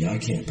T. I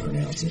can't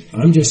pronounce it.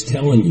 I'm just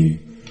telling you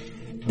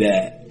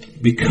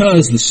that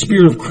because the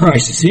Spirit of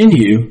Christ is in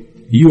you,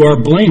 you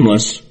are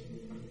blameless,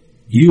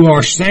 you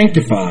are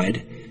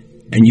sanctified,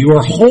 and you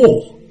are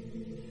whole.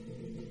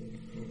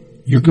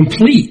 You're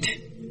complete.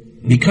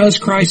 Because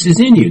Christ is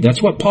in you.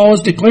 That's what Paul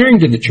is declaring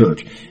to the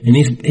church. And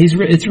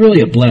it's really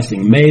a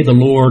blessing. May the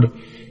Lord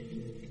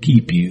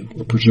keep you,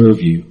 or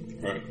preserve you,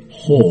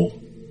 whole,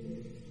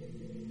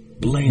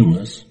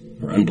 blameless,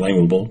 or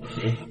unblameable,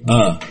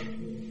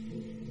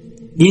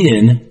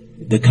 in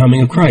the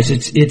coming of Christ.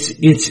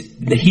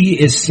 He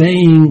is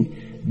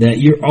saying that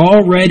you're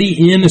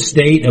already in a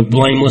state of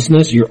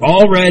blamelessness. You're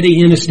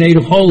already in a state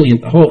of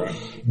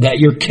that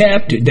you're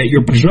kept, that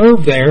you're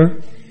preserved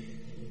there.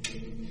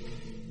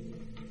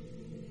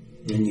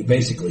 And you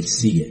basically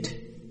see it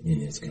in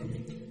his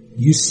coming.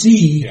 You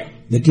see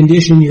the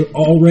condition you're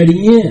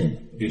already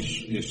in.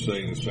 It's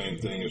saying the same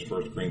thing as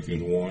 1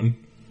 Corinthians 1,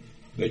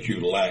 that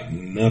you lack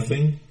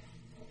nothing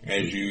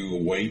as you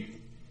await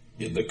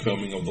the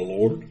coming of the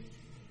Lord.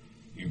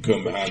 You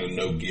come behind a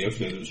no gift,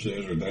 as it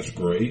says, or that's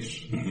grace.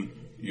 Mm-hmm.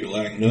 You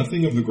lack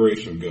nothing of the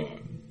grace of God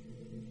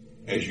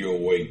as you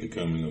await the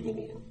coming of the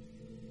Lord.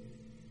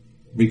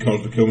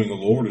 Because the coming of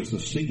the Lord is the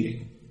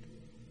seeing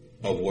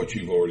of what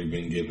you've already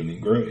been given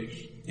in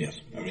grace. Yes.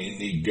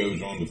 He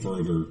goes on to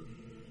further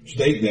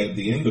state that at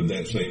the end of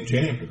that same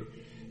chapter.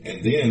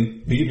 And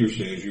then Peter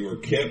says, you are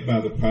kept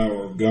by the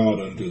power of God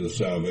unto the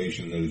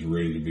salvation that is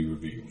ready to be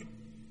revealed.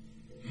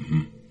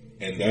 Mm-hmm.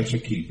 And that's a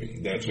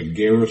keeping. That's a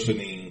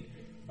garrisoning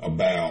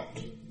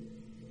about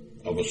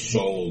of a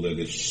soul that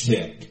is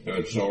set.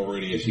 It's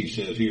already, as he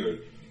says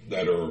here,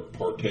 that are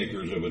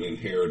partakers of an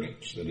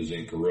inheritance that is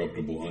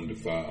incorruptible,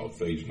 undefiled,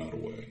 fades not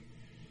away.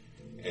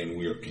 And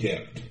we are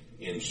kept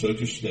in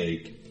such a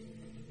state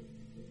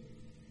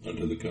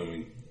unto the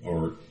coming,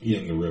 or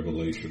in the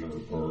revelation,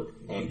 or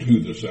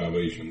unto the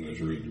salvation that's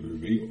ready to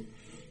reveal.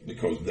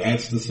 Because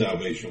that's the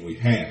salvation we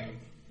have,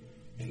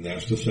 and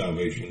that's the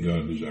salvation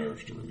God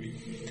desires to reveal.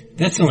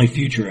 That's the only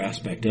future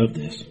aspect of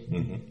this,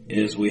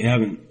 is we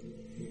haven't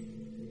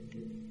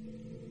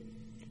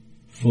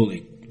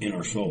fully, in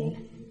our soul,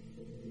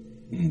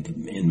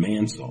 in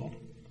man's soul,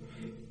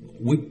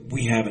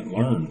 we haven't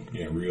learned.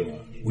 Yeah,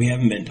 realize. We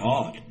haven't been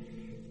taught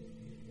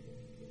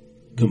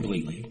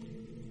completely.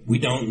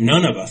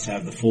 None of us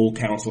have the full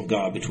counsel of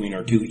God between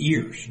our two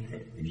ears.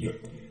 Right,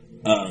 exactly.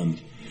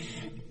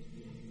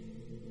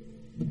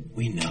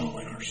 We know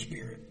in our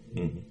spirit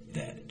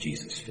that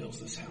Jesus fills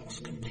this house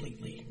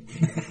completely.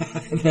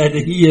 that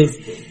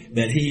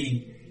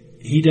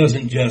he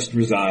doesn't just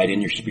reside in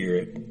your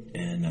spirit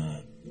and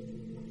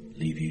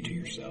leave you to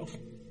yourself.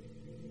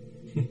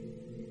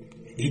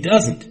 He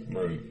doesn't.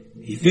 Right.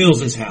 He fills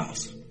his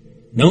house.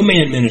 No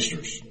man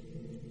ministers.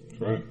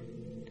 That's right.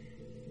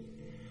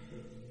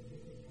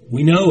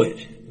 We know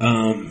it.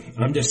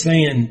 I'm just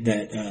saying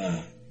that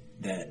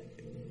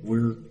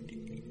we're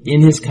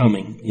in his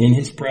coming, in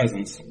his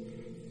presence,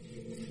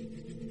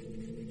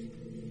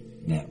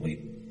 that we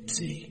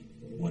see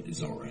what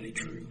is already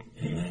true,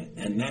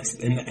 and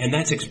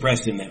that's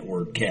expressed in that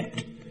word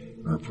 "kept"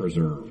 or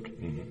 "preserved."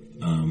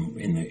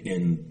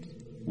 In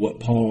what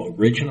Paul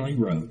originally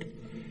wrote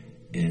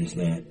is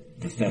that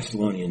the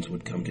Thessalonians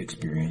would come to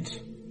experience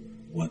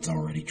what's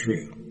already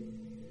true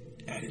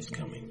at his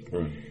coming,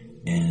 right.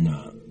 And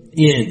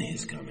in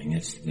his coming.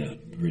 It's the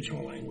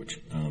original language.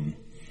 And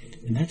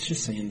that's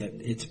just saying that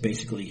it's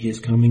basically his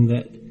coming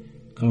that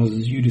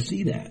causes you to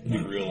see that.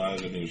 You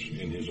realize in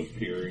his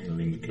appearing, or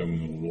in the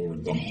coming of the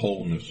Lord, the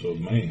wholeness of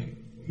man.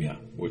 Yeah.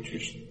 Which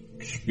is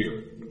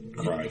spirit,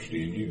 Christ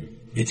in you.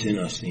 It's in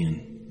us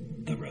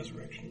seeing the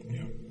resurrection.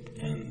 Yeah.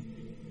 And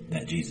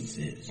that Jesus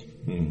is.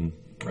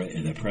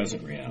 The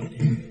present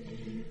reality.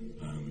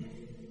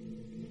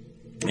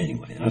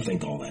 Anyway, I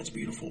think all that's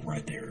beautiful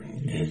right there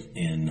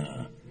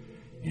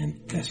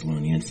in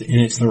Thessalonians, and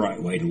it's the right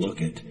way to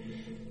look at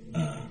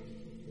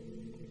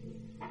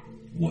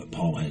what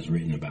Paul has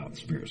written about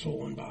spirit,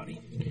 soul, and body.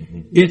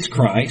 It's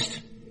Christ.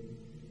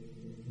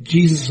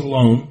 Jesus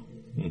alone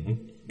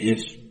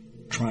is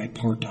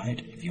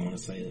tripartite, if you want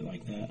to say it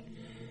like that.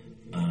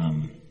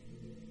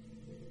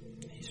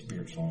 He's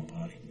spirit, soul, and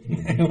body.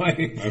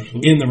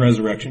 Absolutely. In the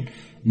resurrection,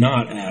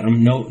 not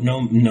Adam.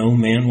 No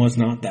man was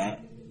not that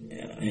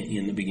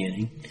in the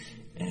beginning,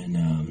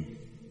 and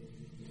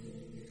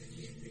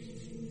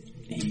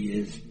he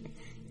is.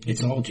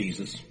 It's all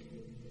Jesus.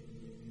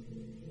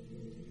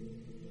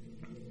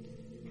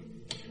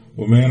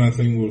 Well, man, I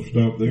think we'll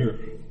stop there.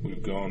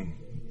 We've gone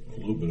a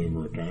little bit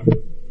over our time,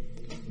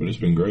 but it's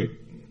been great.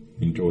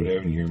 Enjoyed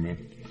having you here,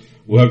 man.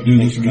 We'll have to do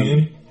this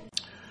again.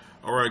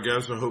 All right,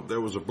 guys, I hope that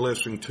was a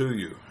blessing to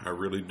you. I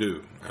really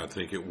do. I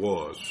think it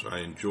was. I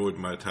enjoyed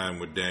my time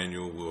with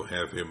Daniel. We'll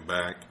have him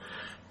back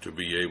to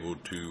be able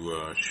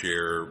to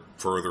share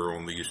further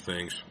on these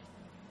things.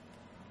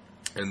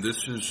 And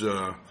this was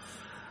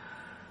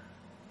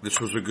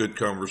a good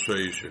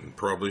conversation.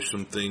 Probably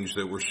some things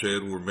that were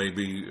said were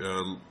maybe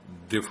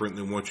different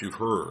than what you've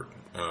heard.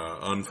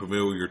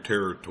 Unfamiliar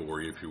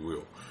territory, if you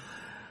will.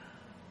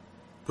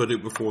 Put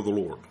it before the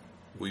Lord.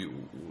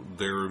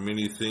 There are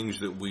many things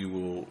that we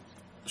will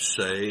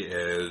say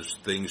as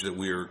things that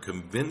we are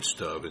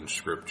convinced of in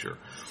Scripture.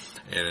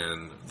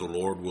 And the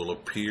Lord will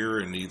appear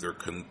and either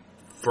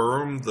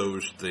confirm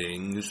those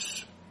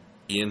things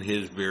in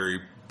His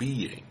very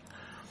being,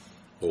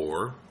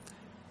 or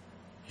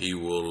He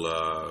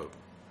will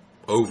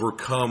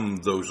overcome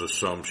those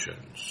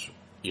assumptions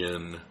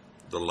in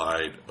the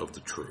light of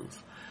the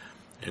truth.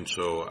 And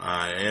so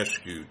I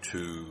ask you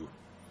to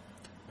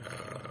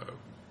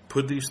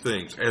put these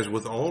things, as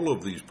with all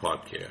of these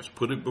podcasts,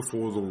 put it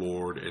before the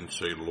Lord and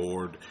say,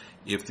 Lord,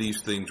 if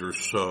these things are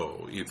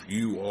so, if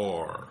you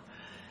are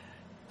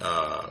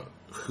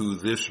who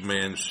this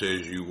man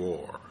says you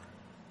are,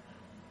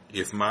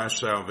 if my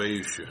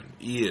salvation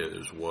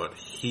is what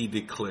he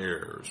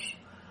declares,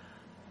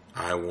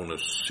 I want to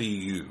see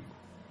you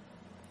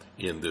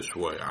in this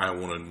way. I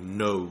want to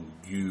know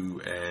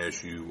you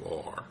as you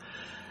are.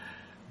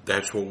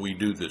 That's what we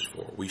do this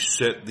for. We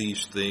set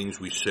these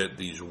things, we set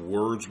these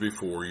words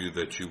before you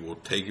that you will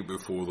take it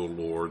before the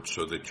Lord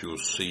so that you'll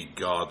see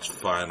God's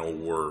final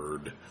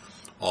word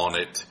on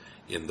it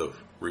in the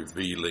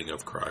revealing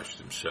of Christ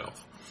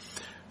Himself.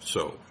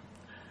 So,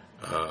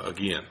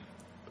 again,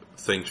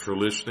 thanks for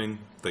listening.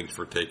 Thanks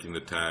for taking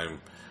the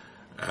time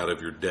out of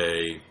your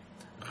day.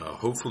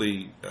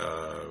 Hopefully,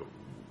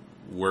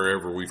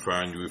 wherever we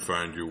find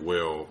you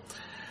well.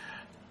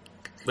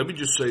 Let me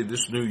just say,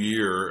 this new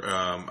year,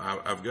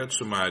 I've got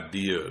some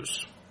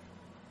ideas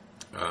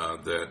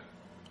that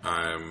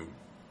I'm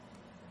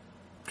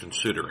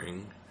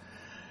considering,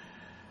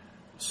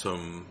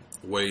 some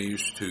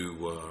ways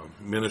to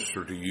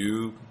minister to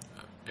you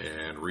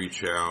and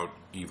reach out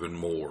even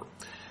more.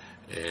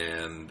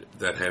 And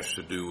that has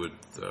to do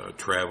with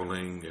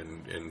traveling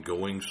and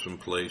going some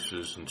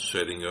places and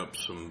setting up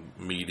some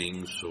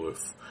meetings. So if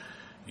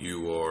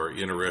you are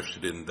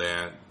interested in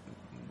that,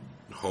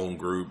 home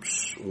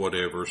groups,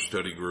 whatever,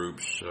 study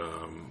groups,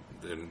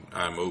 then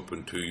I'm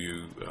open to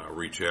you.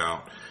 Reach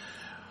out.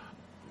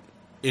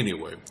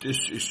 Anyway,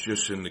 it's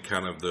just in the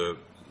kind of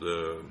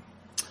the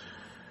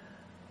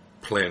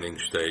planning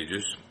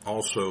stages.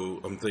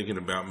 Also, I'm thinking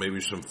about maybe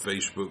some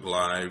Facebook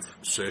Live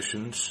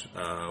sessions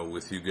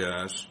with you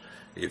guys.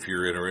 If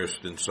you're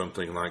interested in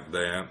something like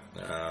that,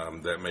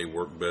 that may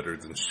work better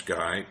than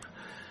Skype.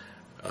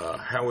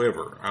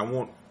 However, I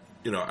want,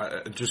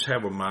 I just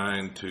have a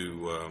mind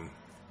to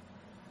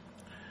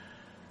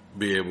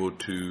be able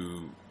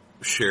to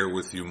share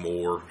with you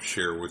more,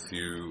 share with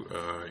you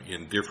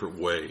in different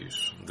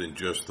ways than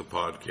just the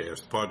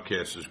podcast.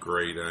 Podcast is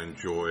great. I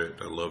enjoy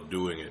it. I love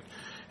doing it.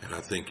 And I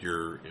think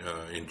you're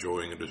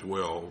enjoying it as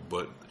well.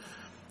 But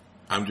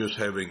I'm just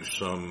having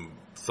some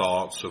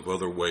thoughts of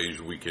other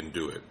ways we can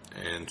do it.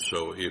 And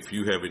so if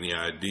you have any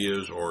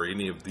ideas or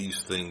any of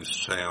these things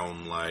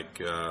sound like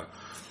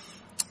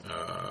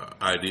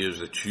ideas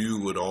that you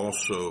would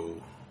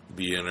also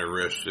be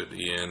interested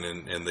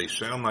in, and they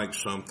sound like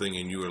something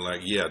and you are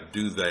like, yeah,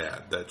 do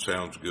that. That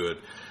sounds good.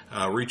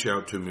 Reach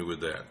out to me with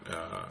that.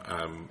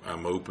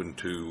 I'm open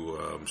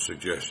to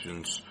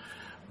suggestions,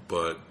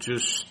 but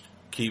just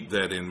keep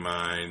that in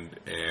mind,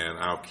 and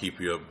I'll keep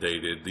you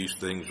updated. These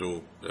things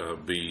will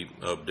be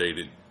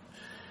updated,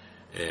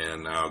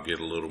 and I'll get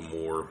a little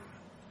more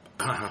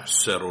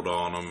settled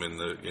on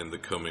them in the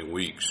coming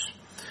weeks.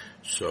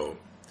 So,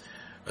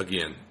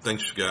 again,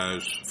 thanks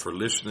guys for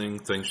listening.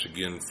 Thanks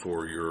again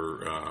for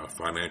your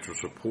financial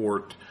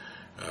support.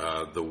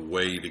 The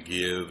way to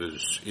give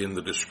is in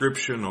the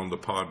description on the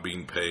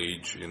Podbean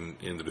page,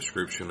 in the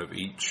description of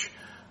each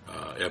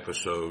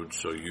episode,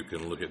 so you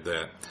can look at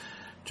that.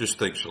 Just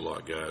thanks a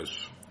lot, guys.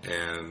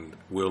 And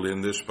we'll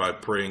end this by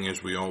praying,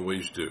 as we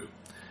always do,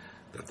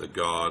 that the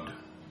God,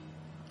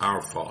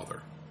 our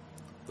Father,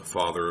 the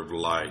Father of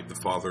light, the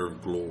Father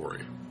of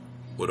glory,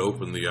 would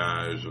open the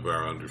eyes of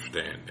our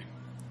understanding,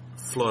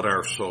 flood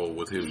our soul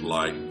with His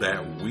light,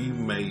 that we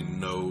may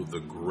know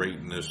the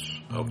greatness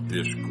of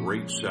this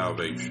great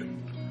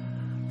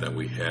salvation that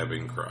we have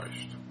in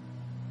Christ.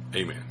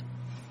 Amen.